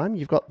arrangement time,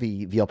 you've got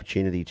the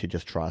opportunity to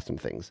just try some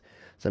things.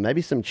 So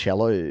maybe some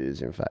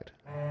cellos, in fact.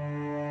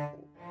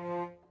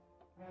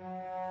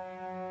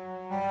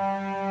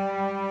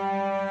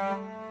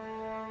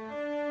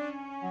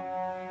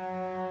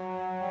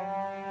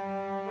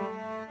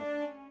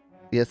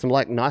 Yeah, some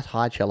like nice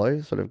high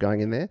cello sort of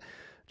going in there.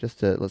 Just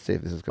to, let's see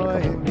if this is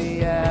going to come.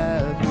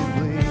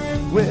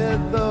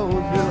 With those who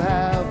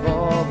have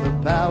all the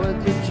power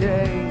to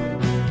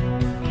change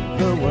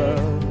the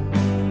world,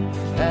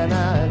 and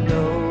I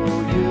know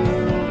you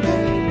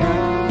may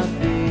not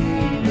be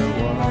the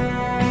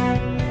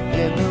one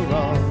in the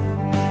wrong,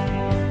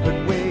 but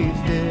we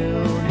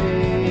still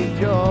need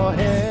your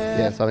help.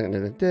 Yeah, so I think I'm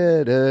going to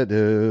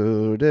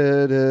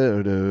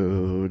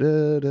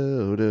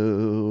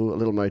a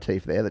little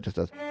motif there that just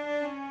does.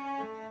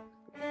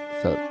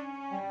 So.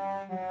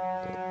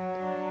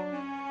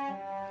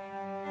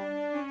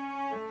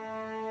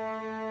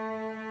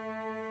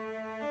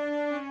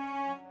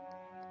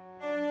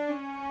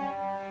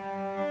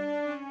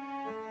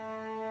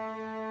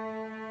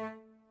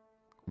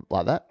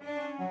 Like that.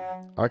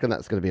 I reckon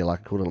that's going to be like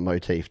a cool little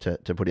motif to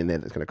put in there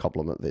that's going to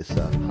complement this.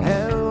 And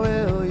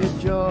will you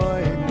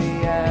join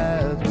me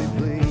as we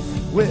plead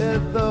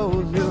with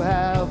those who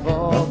have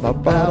all the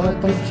power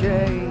to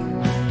change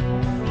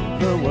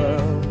the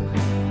world,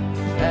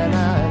 and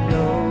I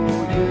know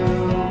you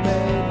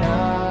may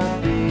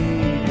not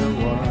be the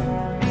one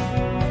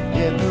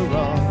in the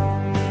wrong,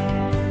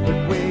 but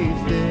we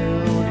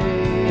still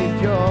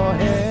need your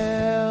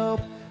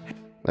help.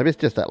 Maybe it's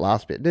just that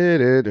last bit.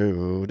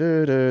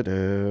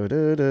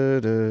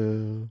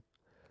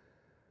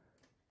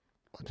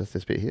 Just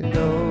this bit here.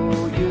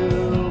 No, you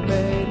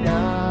may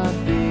not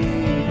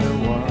be the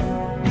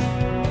one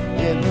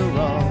in the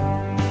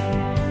wrong,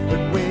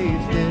 but we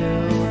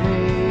still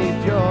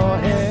need your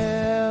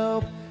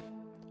help.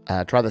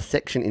 Try the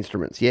section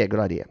instruments. Yeah, good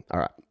idea.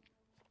 All right,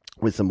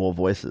 with some more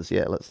voices.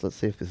 Yeah, let's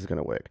see if this is going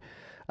to work.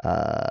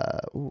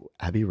 Ooh,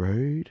 Abbey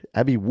Road,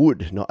 Abbey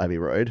Wood, not Abbey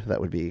Road. That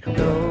would be.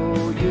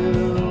 No,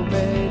 you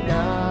may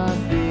not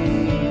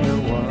be the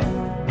one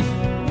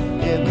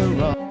in the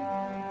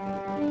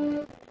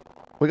wrong.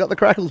 We got the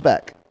crackles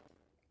back.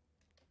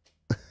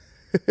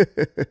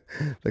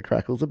 The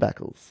crackles are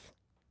backles.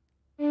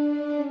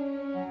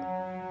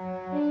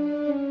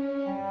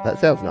 That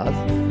sounds nice.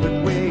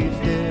 But we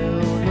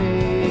still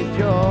need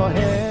your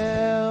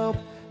help.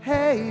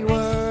 Hey,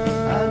 world,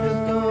 I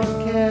just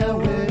don't care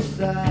which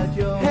side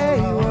you're on.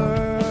 Hey,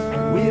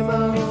 world, we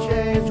must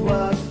change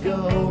what's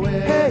going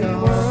on. Hey,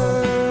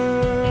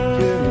 world,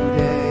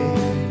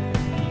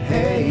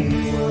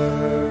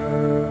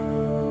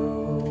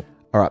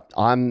 All right,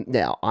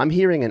 I'm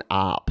hearing an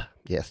ARP.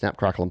 Yeah, snap,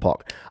 crackle, and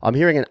pop. I'm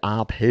hearing an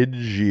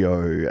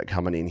arpeggio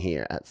coming in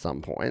here at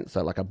some point.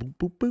 So like a boop,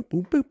 boop, boop,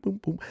 boop, boop, boop,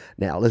 boop.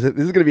 Now, this is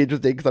going to be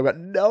interesting because I've got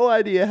no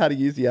idea how to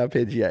use the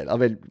arpeggiator. I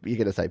mean, you're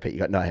going to say, Pete, you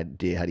got no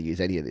idea how to use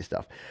any of this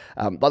stuff.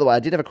 By the way, I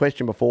did have a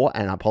question before,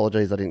 and I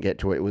apologize I didn't get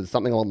to it. It was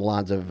something along the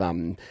lines of,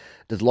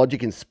 does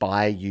Logic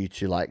inspire you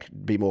to like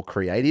be more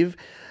creative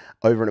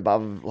over and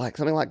above like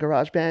something like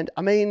GarageBand?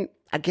 I mean,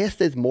 I guess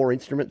there's more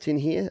instruments in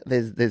here.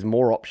 There's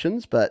more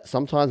options, but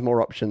sometimes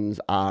more options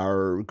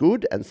are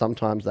good and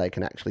sometimes they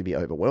can actually be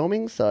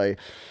overwhelming. So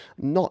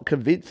not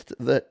convinced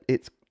that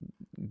it's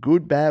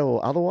good, bad,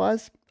 or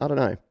otherwise. I don't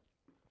know.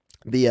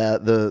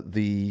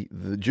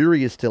 The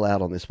jury is still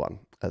out on this one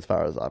as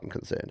far as I'm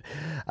concerned.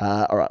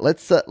 All right,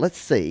 let's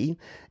see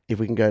if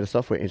we can go to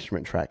software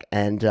instrument track.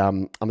 And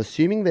I'm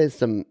assuming there's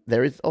here's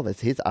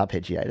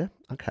arpeggiator.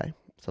 Okay.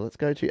 So let's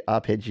go to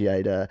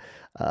arpeggiator,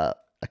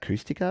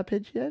 acoustic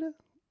arpeggiator.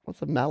 What's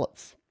the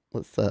mallets?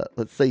 Let's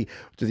see.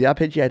 Does the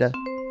arpeggiator?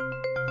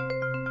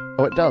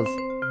 Oh, it does.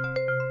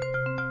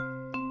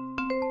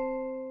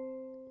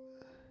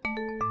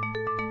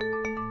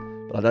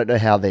 But I don't know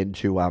how then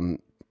to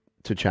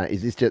change.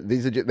 Is this just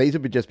these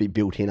would just be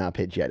built-in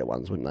arpeggiator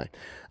ones, wouldn't they?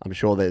 I'm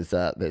sure there's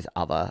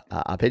other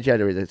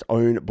arpeggiator is its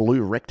own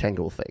blue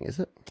rectangle thing, is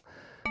it?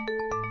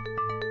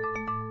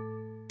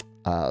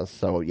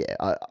 So yeah,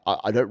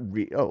 I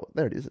don't oh,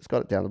 there it is. It's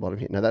got it down the bottom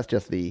here. No, that's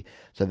just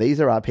so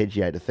these are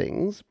arpeggiator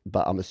things,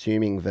 but I'm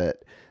assuming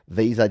that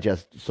these are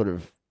just sort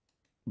of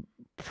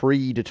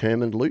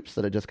predetermined loops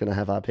that are just going to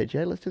have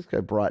arpeggiator. Let's just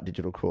go bright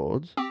digital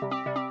chords.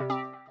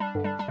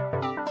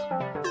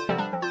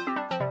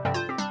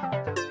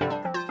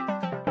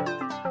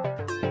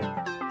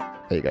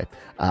 There you go.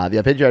 The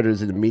arpeggiator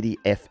is in the MIDI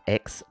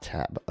FX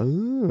tab.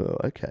 Oh,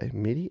 okay.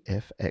 MIDI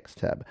FX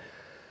tab.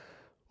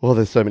 Well,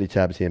 there's so many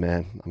tabs here,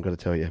 man. I'm going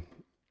to tell you.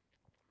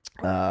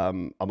 I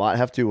might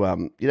have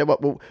to, you know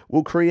what?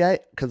 We'll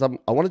create, because I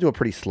want to do a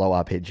pretty slow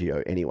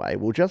arpeggio anyway.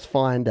 We'll just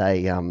find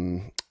a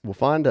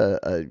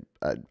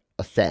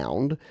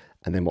sound,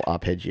 and then we'll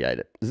arpeggiate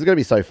it. This is going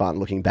to be so fun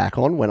looking back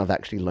on when I've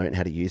actually learned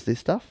how to use this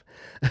stuff.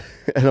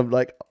 And I'm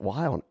like,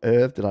 why on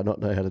earth did I not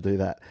know how to do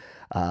that?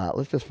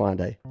 Let's just find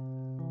a.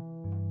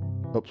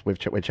 Oops,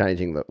 we're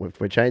changing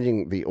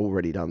the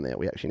already done there.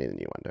 We actually need a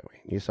new one, don't we?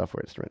 New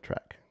software instrument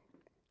track.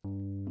 I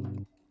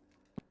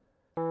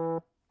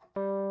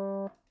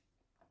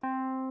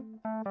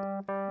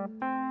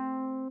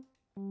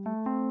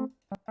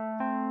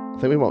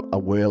think we want a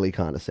whirly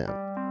kind of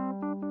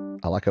sound.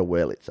 I like a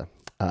whirlitzer.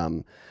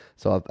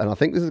 So I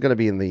think this is going to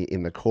be in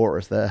the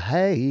chorus. The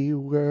hey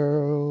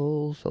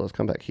girl. So let's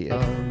come back here.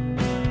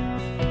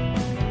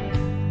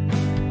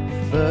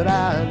 But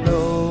I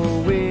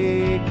know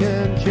we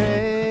can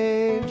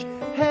change.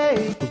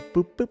 Hey.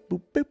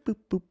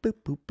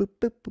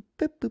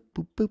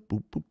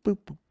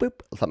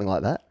 Something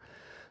like that.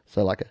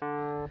 So like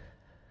a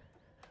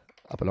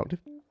up an octave.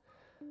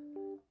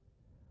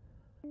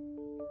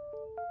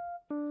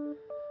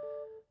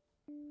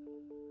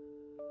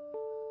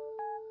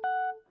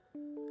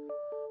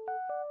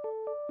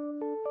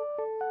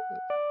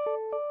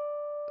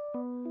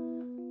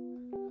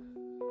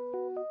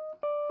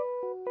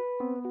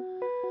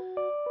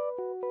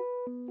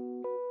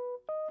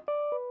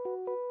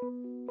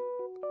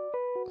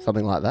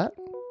 Something like that.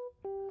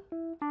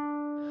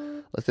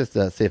 Let's just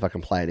see if I can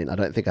play it in. I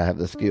don't think I have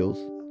the skills.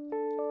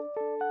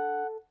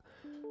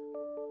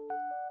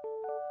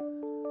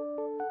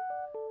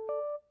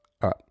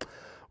 All right,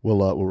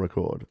 we'll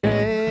record.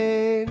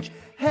 Change.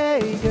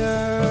 Hey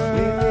girl,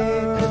 we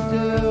need to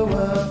do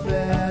a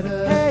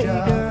better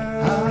job.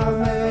 Girl, I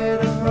made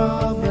a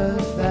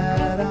promise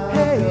that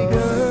I'm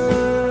going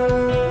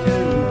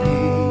to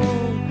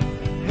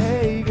keep.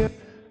 Hey girl.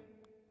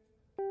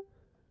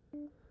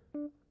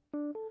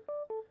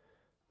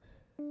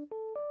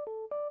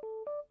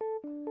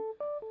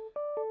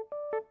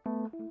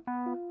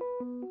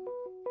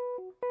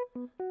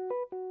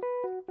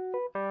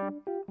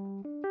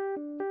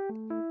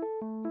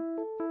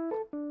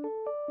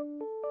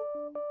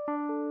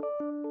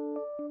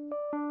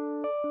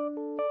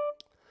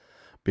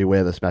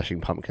 Beware the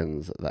Smashing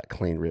Pumpkins, that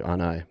clean riff. I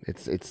know,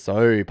 it's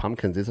so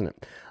Pumpkins, isn't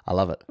it? I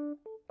love it.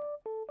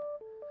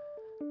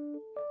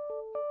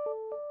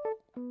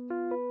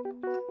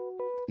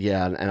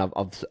 Yeah, and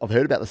I've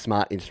heard about the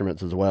smart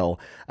instruments as well,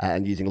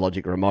 and using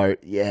Logic Remote.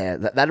 Yeah,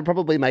 that'd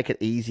probably make it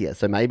easier.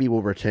 So maybe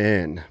we'll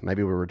return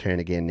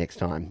again next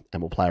time,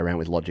 and we'll play around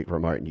with Logic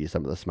Remote and use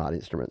some of the smart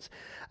instruments.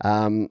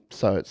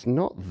 So it's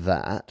not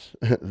that.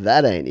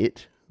 That ain't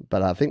it.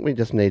 But I think we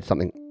just need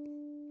something.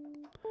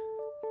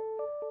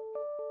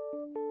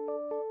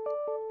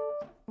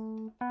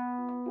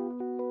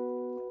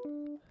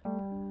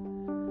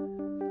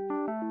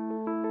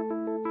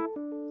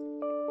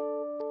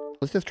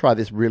 Let's just try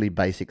this really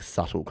basic,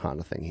 subtle kind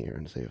of thing here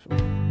and see if.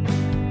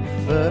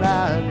 But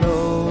I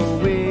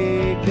know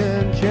we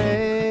can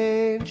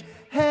change.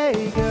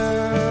 Hey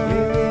girl, we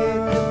need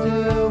to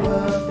do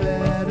a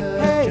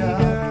better job.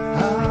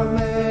 I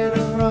made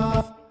a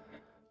promise.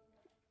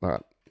 All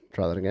right,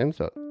 try that again.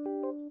 So.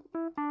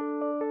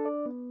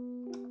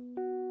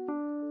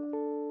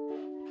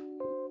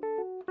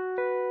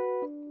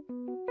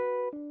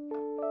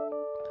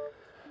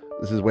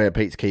 This is where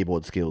Pete's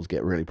keyboard skills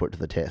get really put to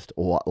the test,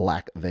 or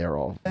lack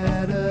thereof.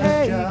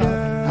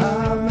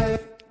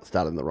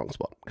 Started in the wrong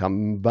spot.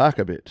 Come back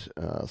a bit.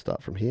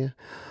 Start from here.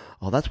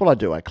 Oh, that's what I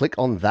do. I click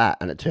on that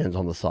and it turns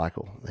on the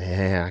cycle.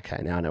 Yeah,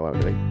 okay, now I know what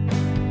I'm doing.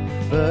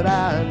 But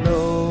I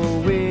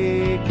know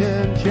we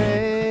can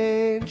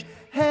change.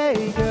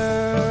 Hey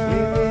girl, we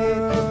need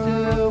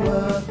to do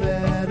a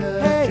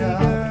better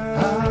job.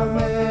 I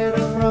made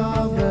a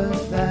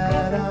promise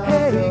that I'll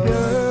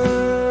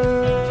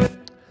do.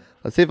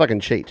 Let's see if I can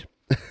cheat.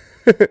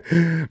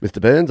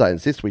 Mr. Burns, I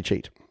insist we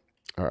cheat.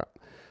 All right.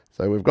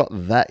 So we've got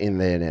that in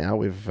there now.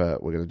 We're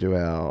going to do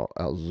our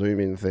zoom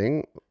in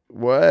thing.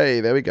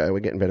 Way, there we go. We're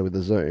getting better with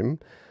the zoom.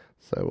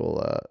 So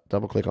we'll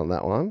double click on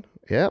that one.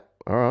 Yep.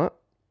 All right.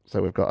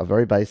 So we've got a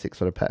very basic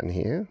sort of pattern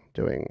here.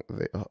 Doing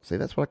the, oh, see,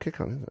 that's what I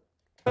click on, isn't it?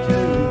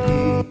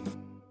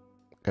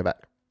 Go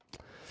back.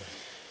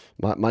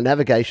 My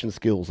navigation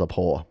skills are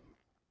poor.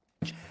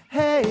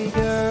 Hey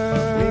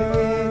girl, we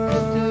need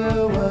to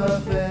do a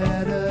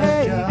better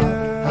job.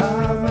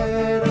 I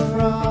made a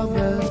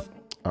promise.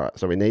 All right,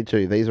 so we need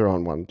to, these are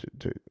on 1, 2,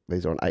 2.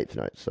 These are on 8th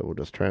notes. So we'll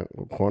just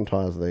we'll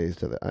quantize these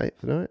to the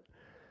 8th note.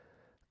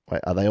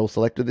 Wait, are they all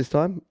selected this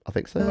time? I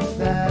think so.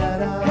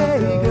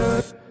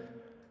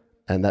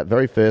 And that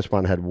very first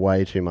one had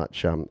way too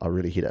much, I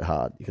really hit it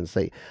hard. You can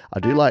see,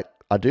 I do like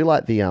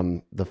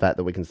the fact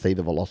that we can see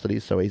the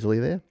velocities so easily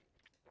there.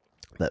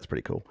 That's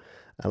pretty cool.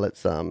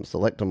 Let's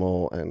select them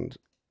all and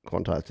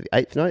quantize to the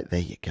 8th note. There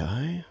you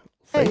go.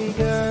 See? Hey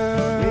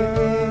girl, we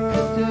need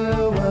to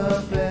do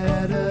a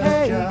better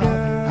job.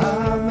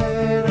 I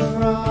made a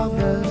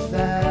promise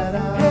that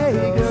I'll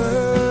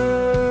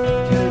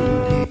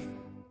do.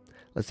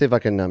 Let's see if I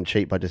can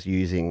cheat by just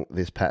using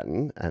this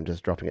pattern and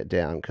just dropping it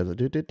down because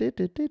it's.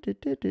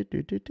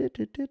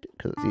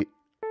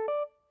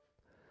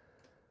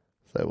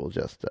 So we'll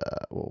just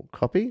we'll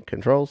copy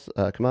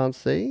Command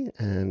C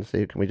and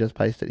see, can we just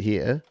paste it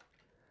here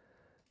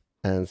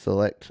and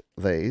select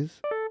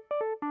these.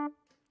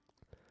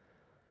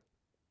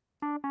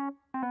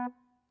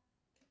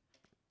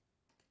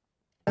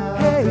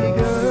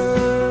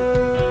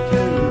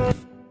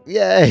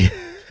 Yay!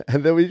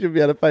 And then we should be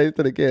able to paste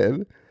it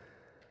again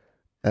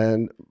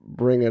and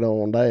bring it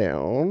on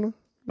down.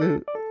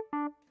 And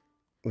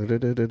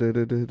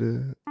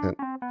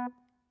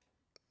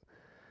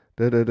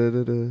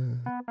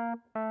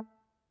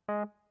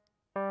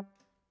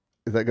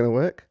is that going to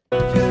work?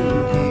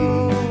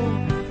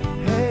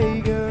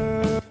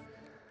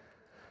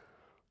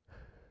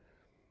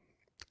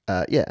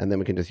 Yeah, and then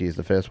we can just use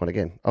the first one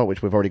again. Oh,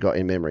 which we've already got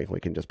in memory. We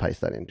can just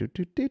paste that in.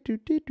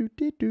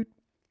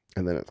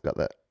 And then it's got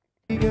that.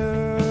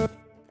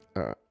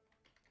 All right.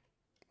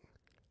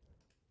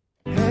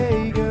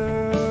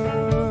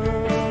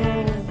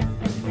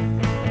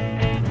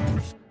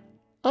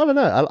 I don't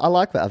know. I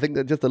like that. I think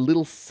that just a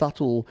little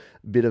subtle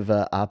bit of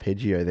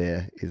arpeggio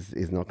there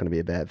is not going to be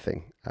a bad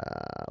thing.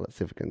 Let's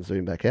see if we can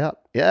zoom back out.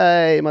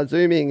 Yay! My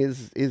zooming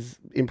is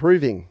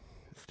improving.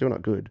 Still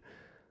not good.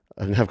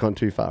 I have gone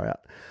too far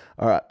out.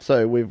 All right.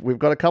 So we've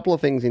got a couple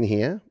of things in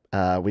here.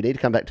 We need to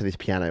come back to this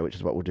piano, which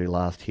is what we'll do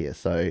last here.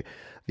 So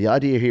the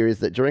idea here is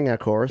that during our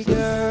choruses.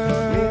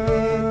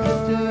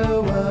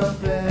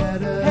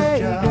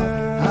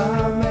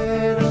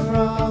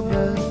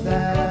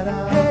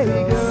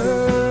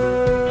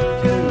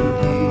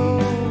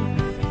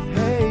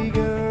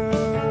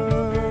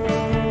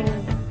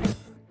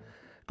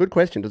 Good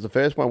question. Does the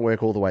first one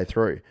work all the way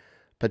through?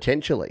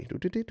 Potentially.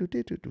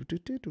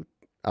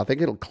 I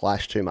think it'll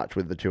clash too much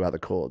with the two other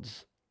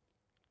chords.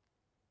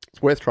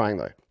 It's worth trying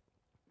though.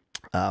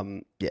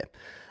 Yeah.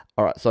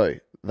 All right. So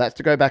that's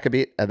to go back a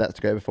bit and that's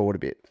to go forward a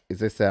bit. Is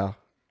this our,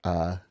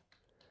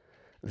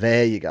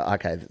 there you go.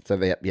 Okay. So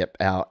yep.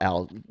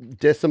 Our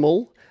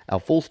decimal,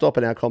 our full stop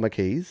and our comma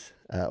keys,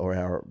 or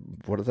our,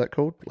 what is that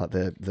called? Like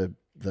the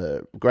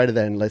greater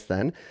than, less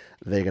than,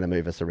 they're going to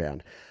move us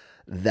around.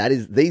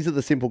 These are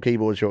the simple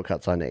keyboard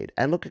shortcuts I need.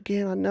 And look,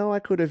 again, I know I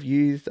could have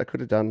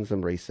done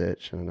some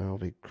research, and I know I'll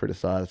be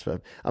criticized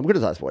I'm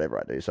criticized for whatever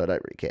I do, so I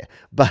don't really care.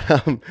 But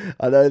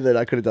I know that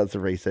I could have done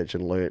some research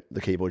and learnt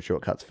the keyboard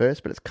shortcuts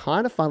first, but it's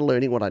kind of fun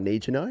learning what I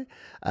need to know.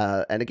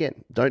 And again,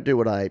 don't do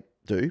what I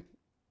do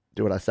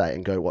what I say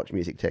and go watch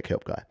Music Tech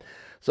Help Guy.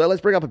 So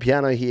let's bring up a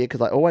piano here,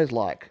 because I always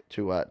like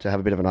to have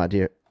a bit of an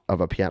idea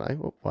of a piano.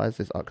 Oh, why is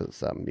this? Oh, because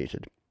it's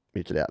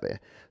muted out there.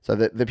 So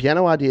the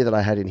piano idea that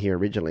I had in here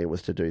originally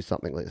was to do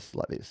something like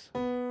this.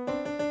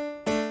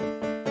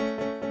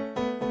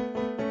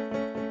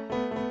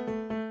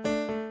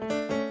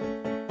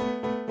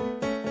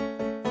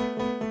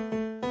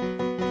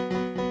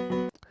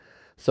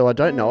 So I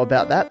don't know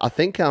about that. I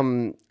think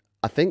I'm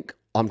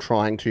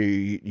trying to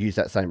use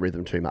that same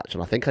rhythm too much,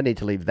 and I think I need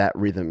to leave that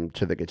rhythm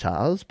to the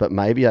guitars, but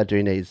maybe I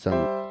do need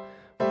some,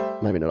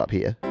 maybe not up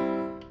here.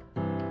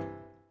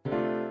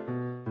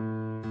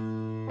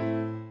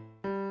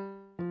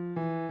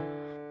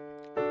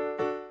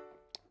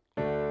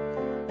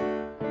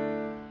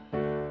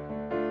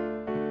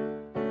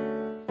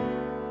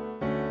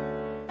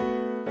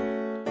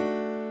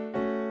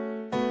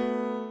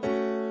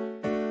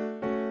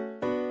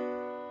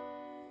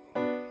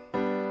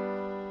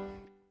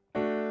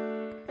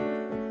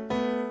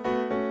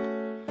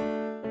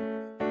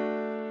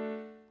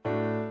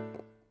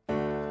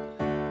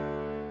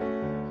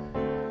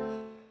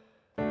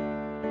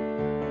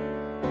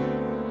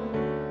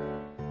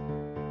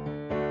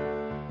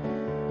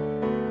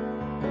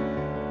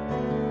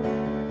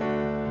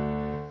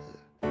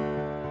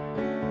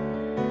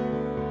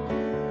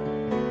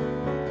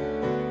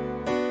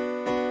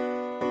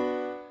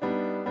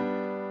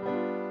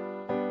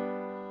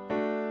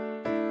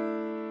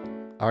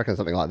 I reckon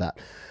something like that.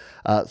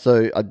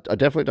 So I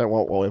definitely don't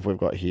want whatever we've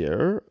got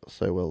here.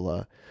 So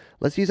we'll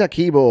let's use our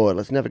keyboard.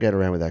 Let's navigate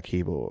around with our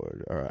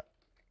keyboard. All right.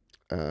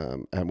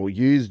 And we'll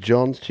use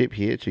John's tip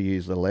here to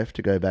use the left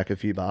to go back a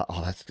few bars.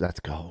 Oh, that's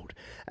gold.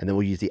 And then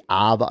we'll use the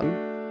R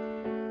button.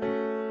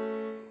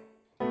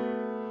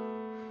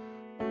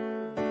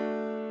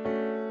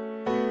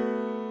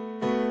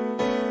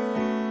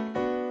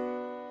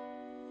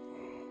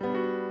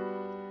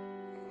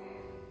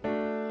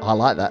 I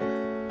like that.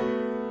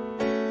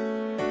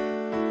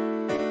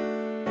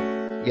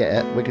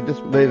 Yeah, we can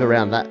just move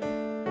around that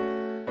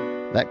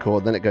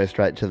chord, then it goes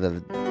straight to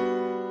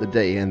the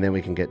D, and then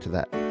we can get to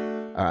that.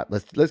 All right,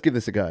 let's give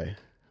this a go.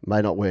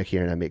 May not work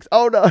here in our mix.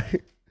 Oh no,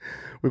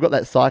 we've got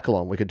that cycle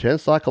on. We can turn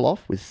cycle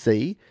off with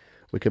C.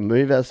 We can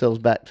move ourselves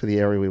back to the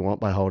area we want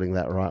by holding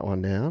that right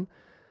one down.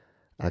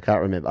 I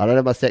can't remember. I don't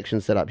have my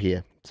section set up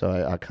here,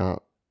 so I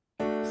can't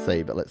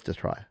see. But let's just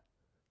try.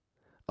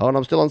 Oh, and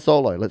I'm still on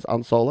solo. Let's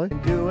unsolo.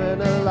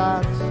 Doing a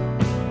lot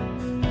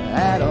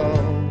at all,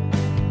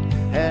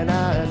 and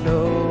I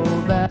know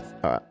that.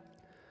 All right,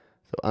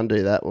 so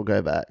undo that. We'll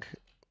go back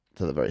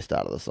to the very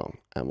start of the song,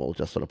 and we'll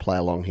just sort of play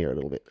along here a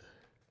little bit.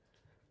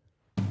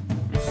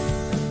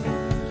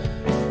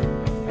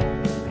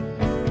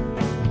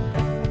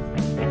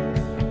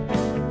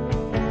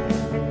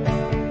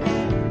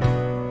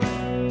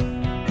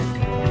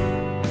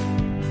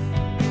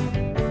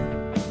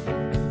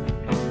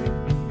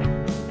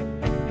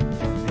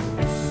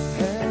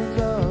 Hands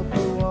up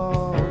who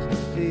wants to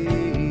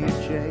see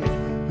change,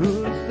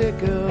 who's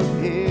sick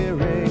of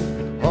hearing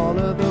all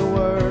of the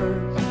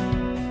words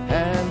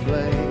and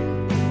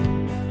blame.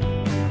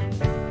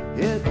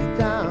 It's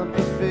time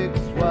to fix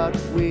what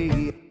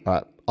we. All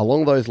right,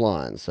 along those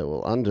lines. So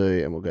we'll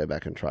undo and we'll go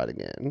back and try it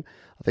again.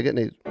 I think it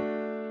needs.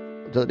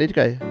 Does it need to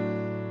go?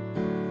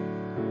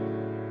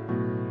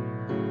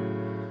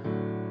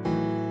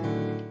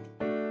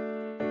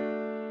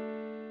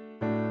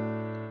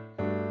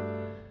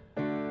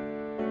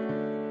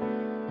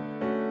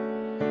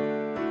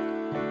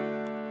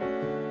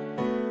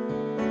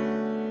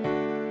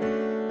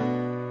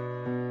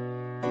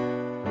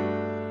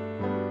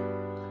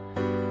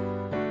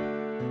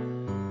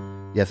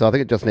 Yeah, so I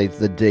think it just needs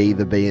the D,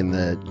 the B, and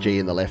the G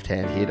in the left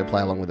hand here to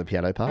play along with the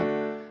piano part.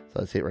 So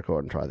let's hit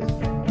record and try this.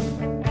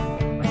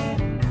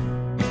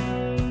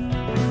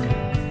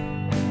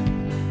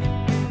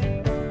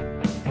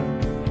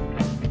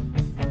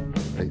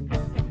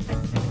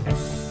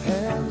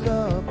 Hands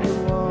up who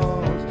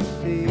wants to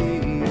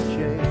see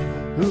change,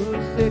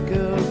 who's sick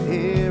of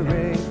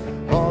hearing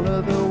all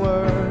of the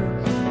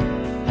words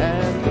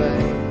and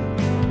blame.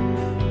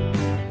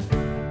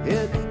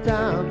 It's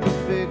time to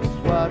fix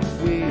what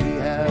we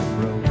have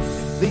broke.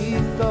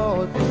 These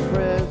thoughts and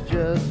prayers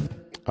just.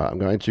 All right, I'm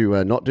going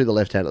to not do the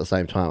left hand at the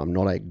same time. I'm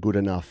not a good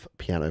enough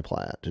piano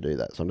player to do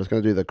that. So I'm just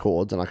going to do the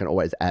chords, and I can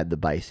always add the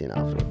bass in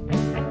after.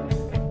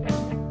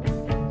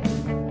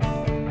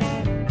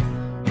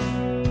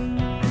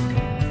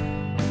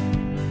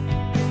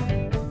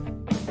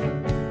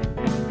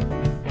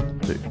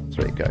 2,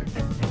 3, go.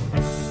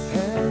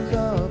 Hands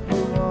up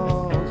who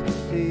wants to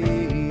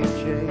see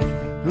change,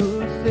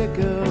 who's sick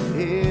of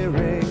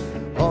hearing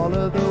all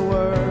of the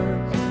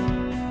words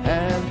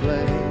and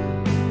blame.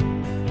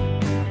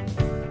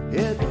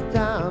 It's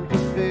time to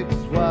fix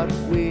what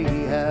we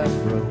have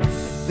broke.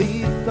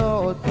 These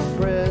thoughts and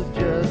prayers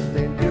just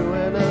ain't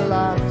doing a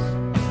lot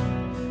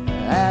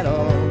at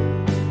all.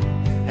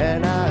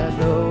 And I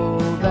know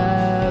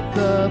that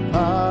the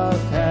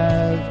past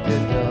has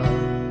been done,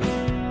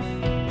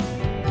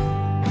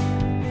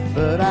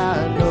 but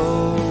I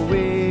know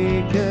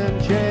we can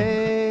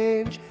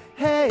change.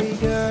 Hey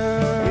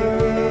girl,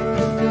 we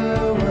can do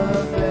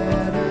a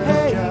better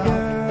job.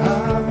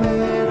 I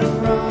made a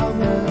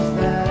promise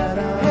that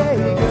Hey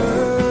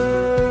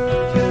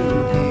girl, to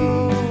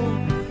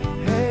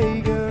keep.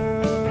 Hey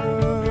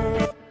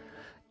girl.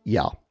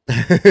 Yeah.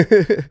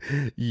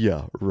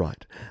 Yeah,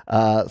 right.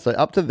 So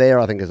up to there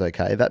I think is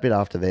okay. That bit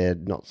after there,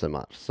 not so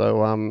much.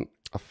 So I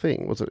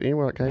think, was it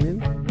anywhere it came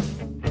in?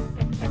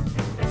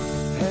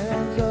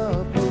 Hands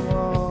up who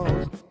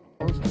wants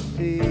to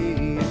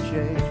see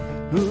change,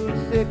 who's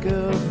sick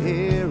of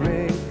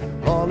hearing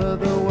all of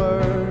the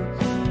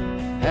words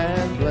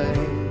and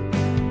blame.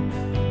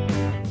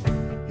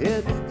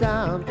 It's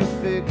time to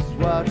fix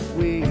what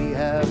we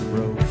have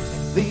broke.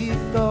 These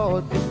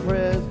thoughts and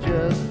prayers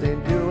just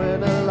ain't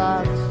doing a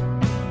lot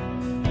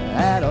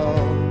at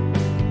all.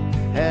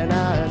 And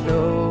I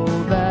know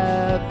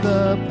that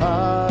the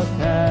past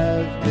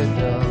has been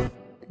done.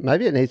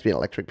 Maybe it needs to be an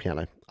electric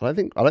piano. I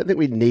don't think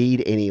we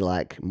need any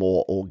like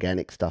more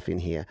organic stuff in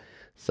here.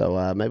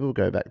 So maybe we'll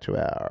go back to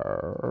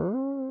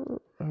our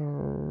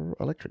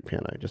electric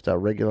piano, just our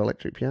regular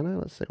electric piano.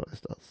 Let's see what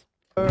this does.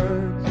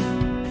 Words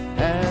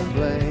and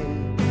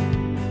blame.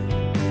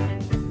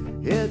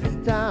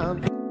 It's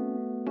time.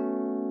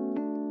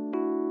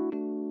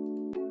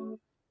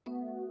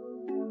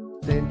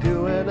 Been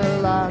doing a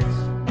lot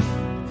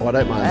Oh, I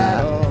don't mind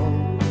at that. all.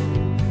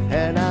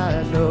 And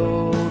I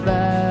know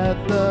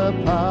that the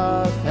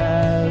past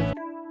has.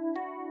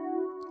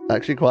 I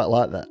actually quite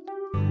like that.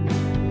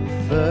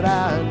 But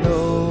I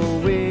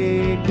know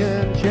we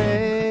can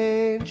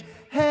change.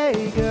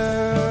 Hey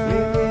girl, we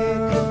need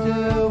to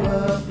do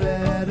a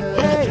better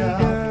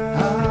job.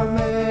 I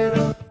made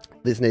a...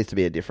 This needs to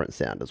be a different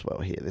sound as well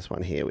here. This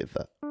one here with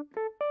the...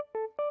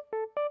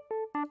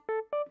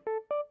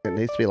 It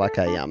needs to be like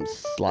a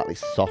slightly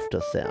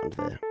softer sound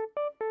there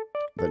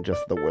than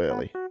just the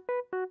whirly.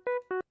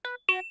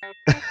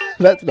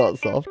 That's not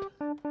soft.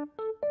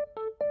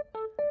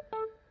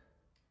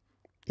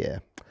 Yeah,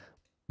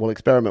 we'll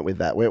experiment with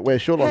that. We're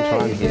short on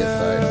time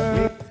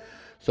here,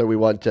 so we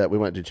won't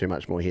do too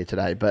much more here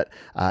today. But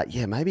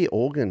yeah, maybe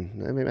organ.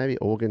 Maybe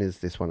organ is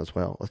this one as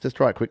well. Let's just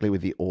try it quickly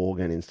with the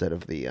organ instead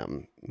of the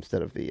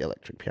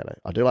electric piano.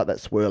 I do like that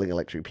swirling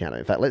electric piano.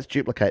 In fact, let's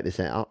duplicate this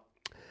out.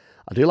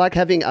 I do like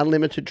having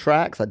unlimited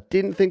tracks. I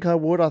didn't think I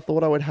would. I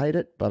thought I would hate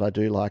it, but I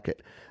do like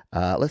it.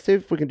 Let's see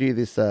if we can do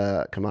this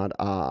Command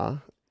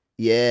R.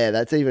 Yeah,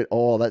 that's even.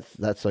 Oh,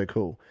 that's so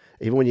cool.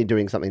 Even when you're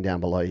doing something down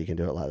below, you can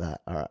do it like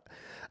that. All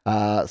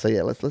right. So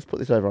yeah, let's put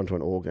this over onto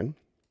an organ.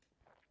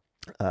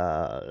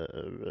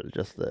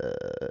 Just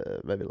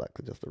maybe like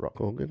just the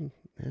rock organ.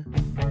 Yeah.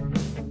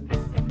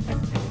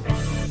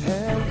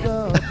 Hands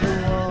up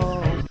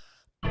the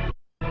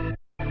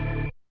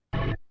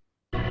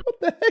What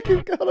the heck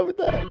is going on with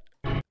that?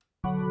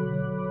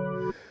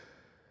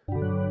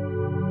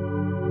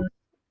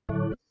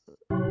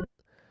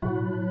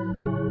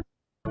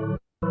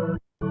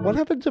 What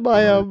happened to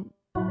my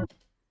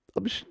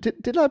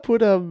did I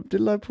put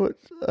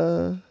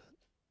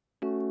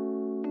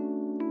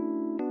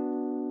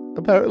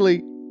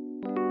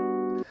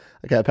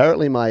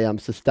apparently my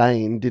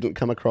sustain didn't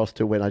come across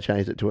to when I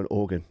changed it to an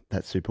organ.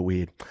 That's super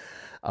weird.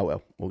 Oh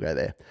well, we'll go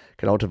there.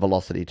 Can alter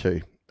velocity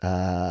too.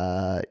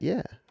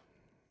 Yeah.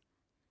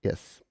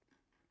 Yes.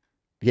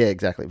 Yeah,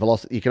 exactly.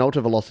 Velocity. You can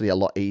alter velocity a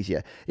lot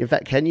easier. In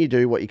fact, can you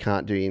do what you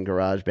can't do in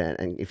GarageBand?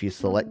 And if you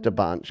select a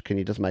bunch, can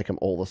you just make them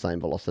all the same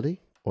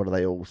velocity? Or do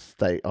they all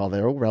stay? Oh,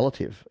 they're all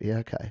relative. Yeah,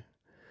 okay.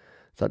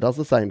 So it does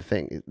the same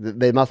thing.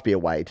 There must be a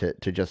way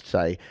to just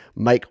say,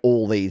 make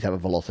all these have a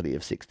velocity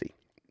of 60.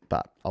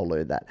 But I'll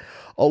learn that.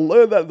 I'll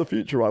learn that in the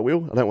future, I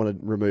will. I don't want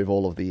to remove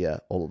all of the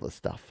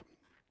stuff.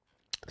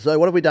 So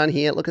what have we done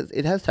here? Look,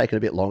 it has taken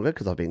a bit longer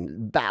because I've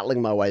been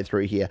battling my way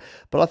through here.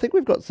 But I think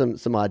we've got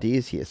some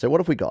ideas here. So what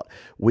have we got?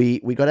 We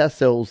got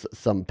ourselves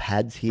some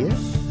pads here.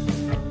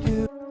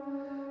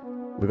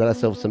 We've got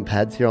ourselves some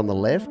pads here on the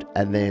left.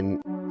 And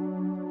then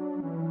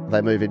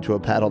they move into a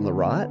pad on the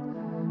right.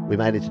 We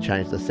may need to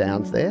change the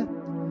sounds there.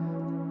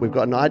 We've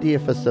got an idea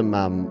for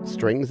some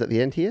strings at the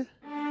end here.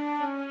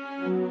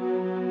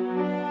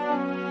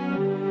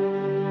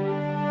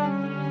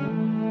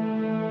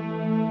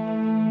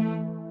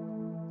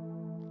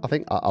 I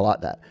think I like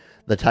that.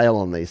 The tail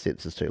on these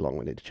sips is too long.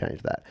 We need to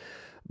change that.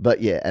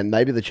 But yeah, and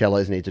maybe the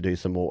cellos need to do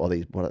some more.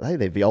 These, what are they?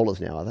 They're violas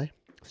now, are they?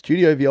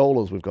 Studio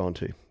violas we've gone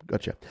to.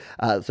 Gotcha.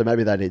 So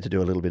maybe they need to do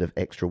a little bit of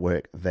extra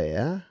work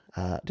there.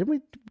 Didn't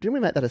we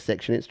make that a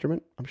section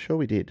instrument? I'm sure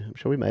we did. I'm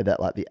sure we made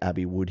that like the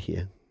Abbey Wood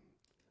here.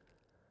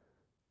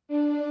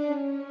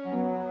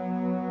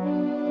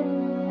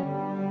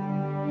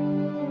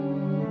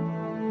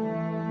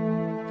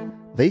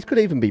 These could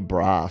even be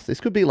brass. This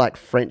could be like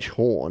French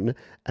horn,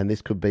 and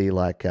this could be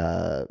like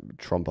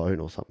trombone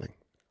or something.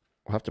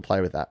 We'll have to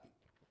play with that.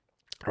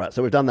 All right,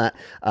 so we've done that.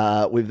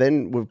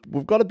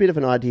 We've got a bit of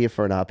an idea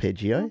for an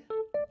arpeggio,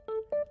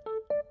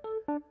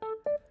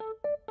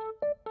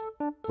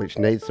 which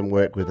needs some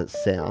work with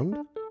its sound.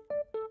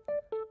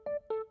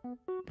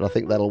 But I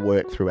think that'll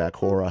work through our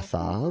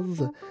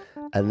choruses.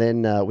 And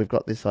then we've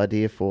got this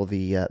idea for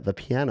the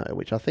piano,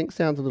 which I think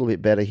sounds a little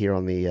bit better here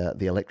on the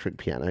electric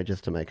piano,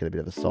 just to make it a bit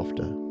of a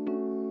softer.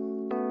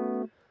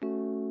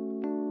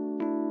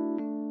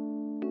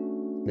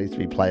 Needs to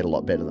be played a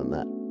lot better than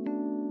that.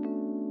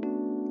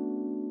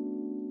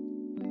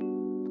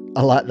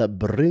 I like the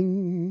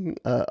bring.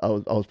 I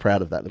was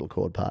proud of that little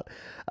chord part.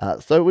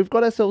 So we've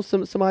got ourselves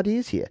some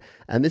ideas here,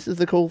 and this is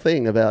the cool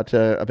thing about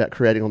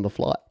creating on the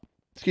fly.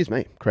 Excuse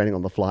me, creating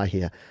on the fly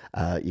here.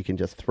 You can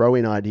just throw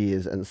in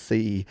ideas and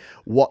see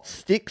what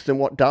sticks and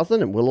what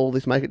doesn't. And will all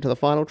this make it to the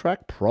final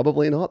track?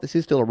 Probably not. This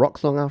is still a rock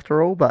song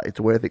after all, but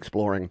it's worth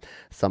exploring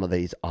some of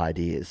these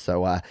ideas.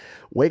 So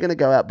we're going to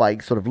go out by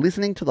sort of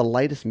listening to the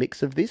latest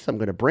mix of this. I'm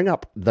going to bring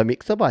up the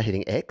mixer by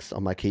hitting X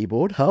on my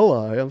keyboard.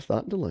 Hello, I'm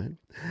starting to learn.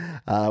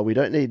 We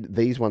don't need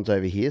these ones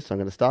over here, so I'm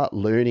going to start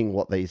learning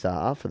what these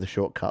are for the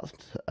shortcuts.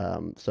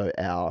 So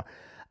our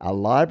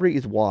library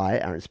is Y,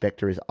 our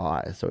inspector is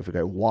I. So if we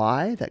go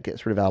Y, that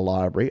gets rid of our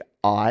library.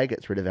 I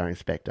gets rid of our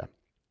inspector.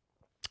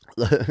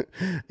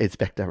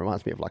 Inspector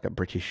reminds me of like a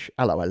British,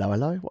 hello, hello,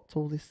 hello. What's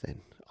all this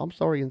then? I'm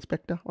sorry,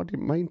 Inspector. I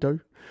didn't mean to.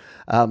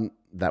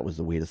 That was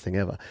the weirdest thing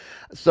ever.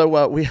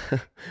 So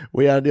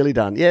we are nearly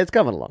done. Yeah, it's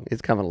coming along.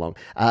 It's coming along.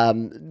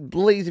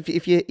 Please, if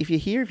you're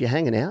here, if you're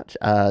hanging out,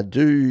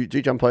 do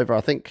jump over.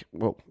 I think,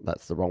 well,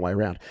 that's the wrong way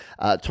around.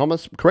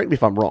 Thomas, correct me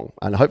if I'm wrong,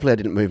 and hopefully I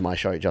didn't move my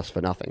show just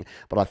for nothing.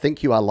 But I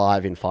think you are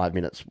live in 5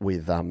 minutes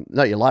with.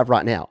 No, you're live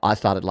right now. I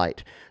started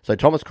late, so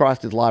Thomas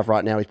Christ is live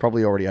right now. He's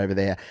probably already over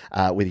there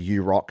with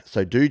You Rock.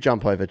 So do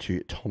jump over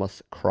to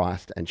Thomas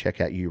Christ and check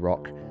out You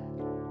Rock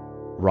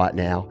right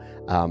now,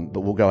 but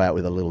we'll go out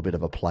with a little bit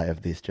of a play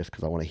of this just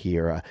because I want to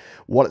hear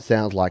what it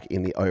sounds like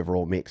in the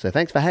overall mix. So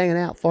thanks for hanging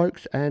out,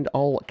 folks, and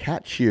I'll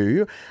catch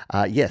you.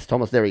 Yes,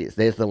 Thomas, there he is.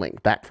 There's the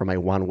link, back from a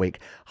 1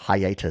 week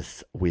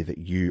hiatus with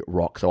You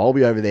Rock. So I'll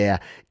be over there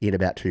in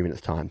about 2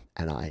 minutes time,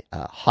 and I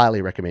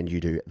highly recommend you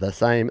do the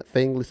same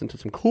thing. Listen to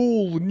some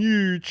cool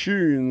new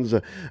tunes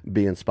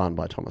being spun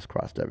by Thomas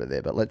Christ over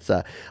there. But let's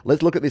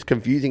look at this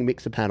confusing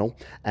mixer panel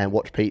and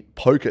watch Pete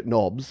poke at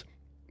knobs.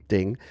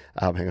 Ding.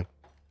 Hang on.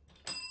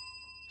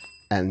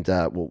 And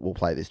we'll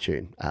play this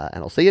tune.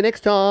 And I'll see you next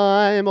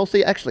time. I'll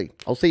see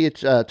you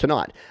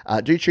tonight.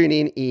 Do tune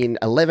in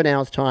 11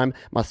 hours time.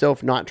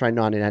 Myself, Night Train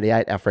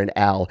 1988, our friend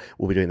Al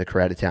will be doing the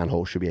Creator Town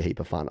Hall. Should be a heap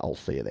of fun. I'll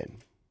see you then.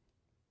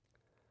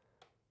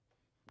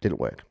 Didn't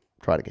work.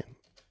 Try it again.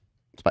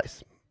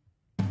 Space.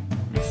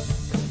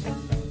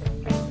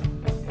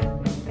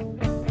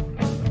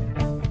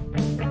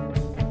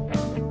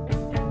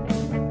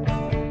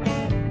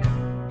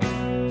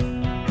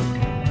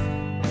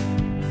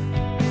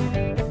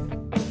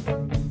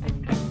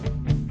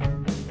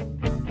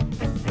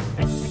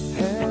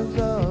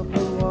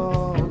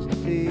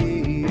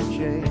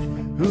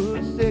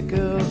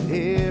 Of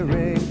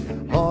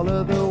hearing all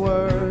of the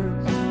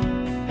words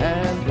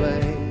and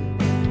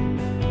blame.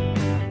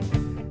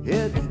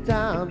 It's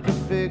time to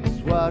fix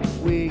what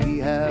we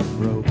have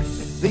broke.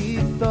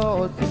 These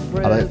thoughts of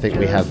I don't think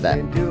we have that.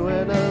 Ain't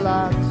doing a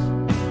lot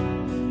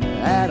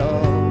at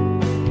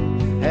all,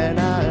 and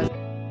I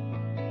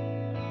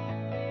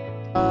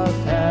what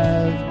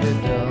has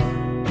been done.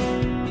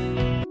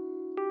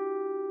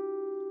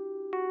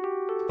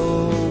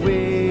 So we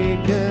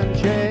can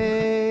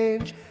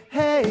change.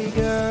 Hey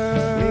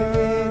girl, we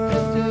need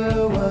to do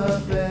a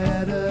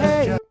better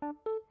job.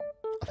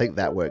 I think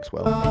that works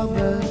well.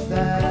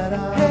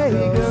 Hey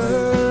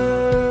girl,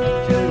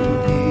 to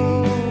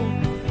keep.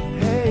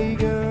 Hey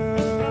girl,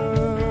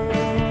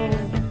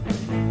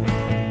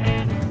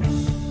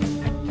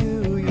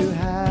 do you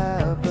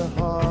have the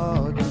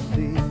heart to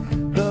see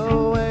the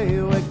way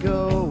we're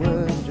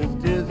going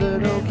just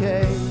isn't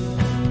okay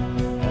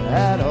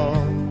at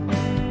all?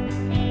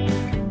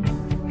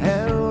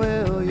 And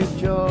will you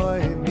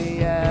join me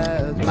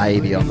as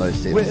Maybe on those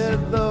synths.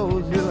 with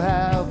those who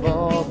have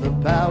all the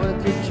power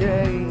to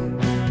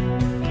change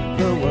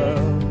the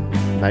world?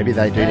 Maybe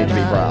they do need to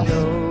be brass. And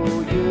I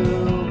know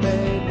you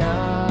may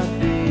not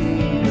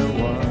be the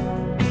one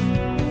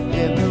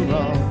in the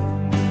wrong,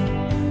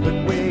 but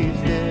we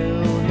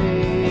still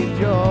need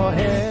your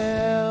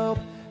help.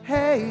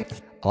 Hey,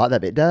 I like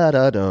that bit. Da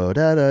da da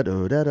da da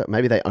da da da.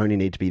 Maybe they only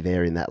need to be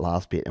there in that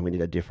last bit, and we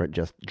need a different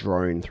just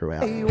drone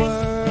throughout. hey world,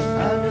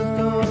 I just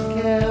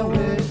don't care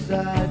which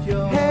side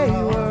you're on. Hey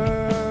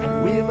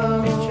world, we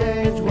must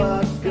change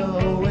what's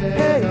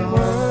going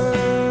on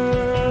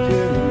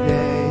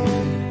today.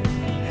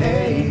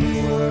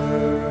 Hey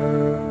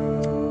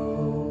world.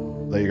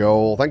 There you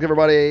go. Thanks,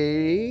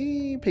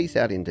 everybody. Peace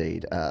out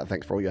indeed.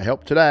 Thanks for all your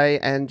help today,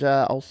 and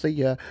I'll see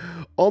you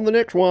on the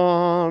next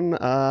one.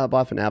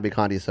 Bye for now. Be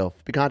kind to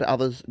yourself. Be kind to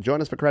others.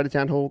 Join us for Creator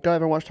Town Hall. Go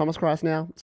over and watch Thomas Christ now.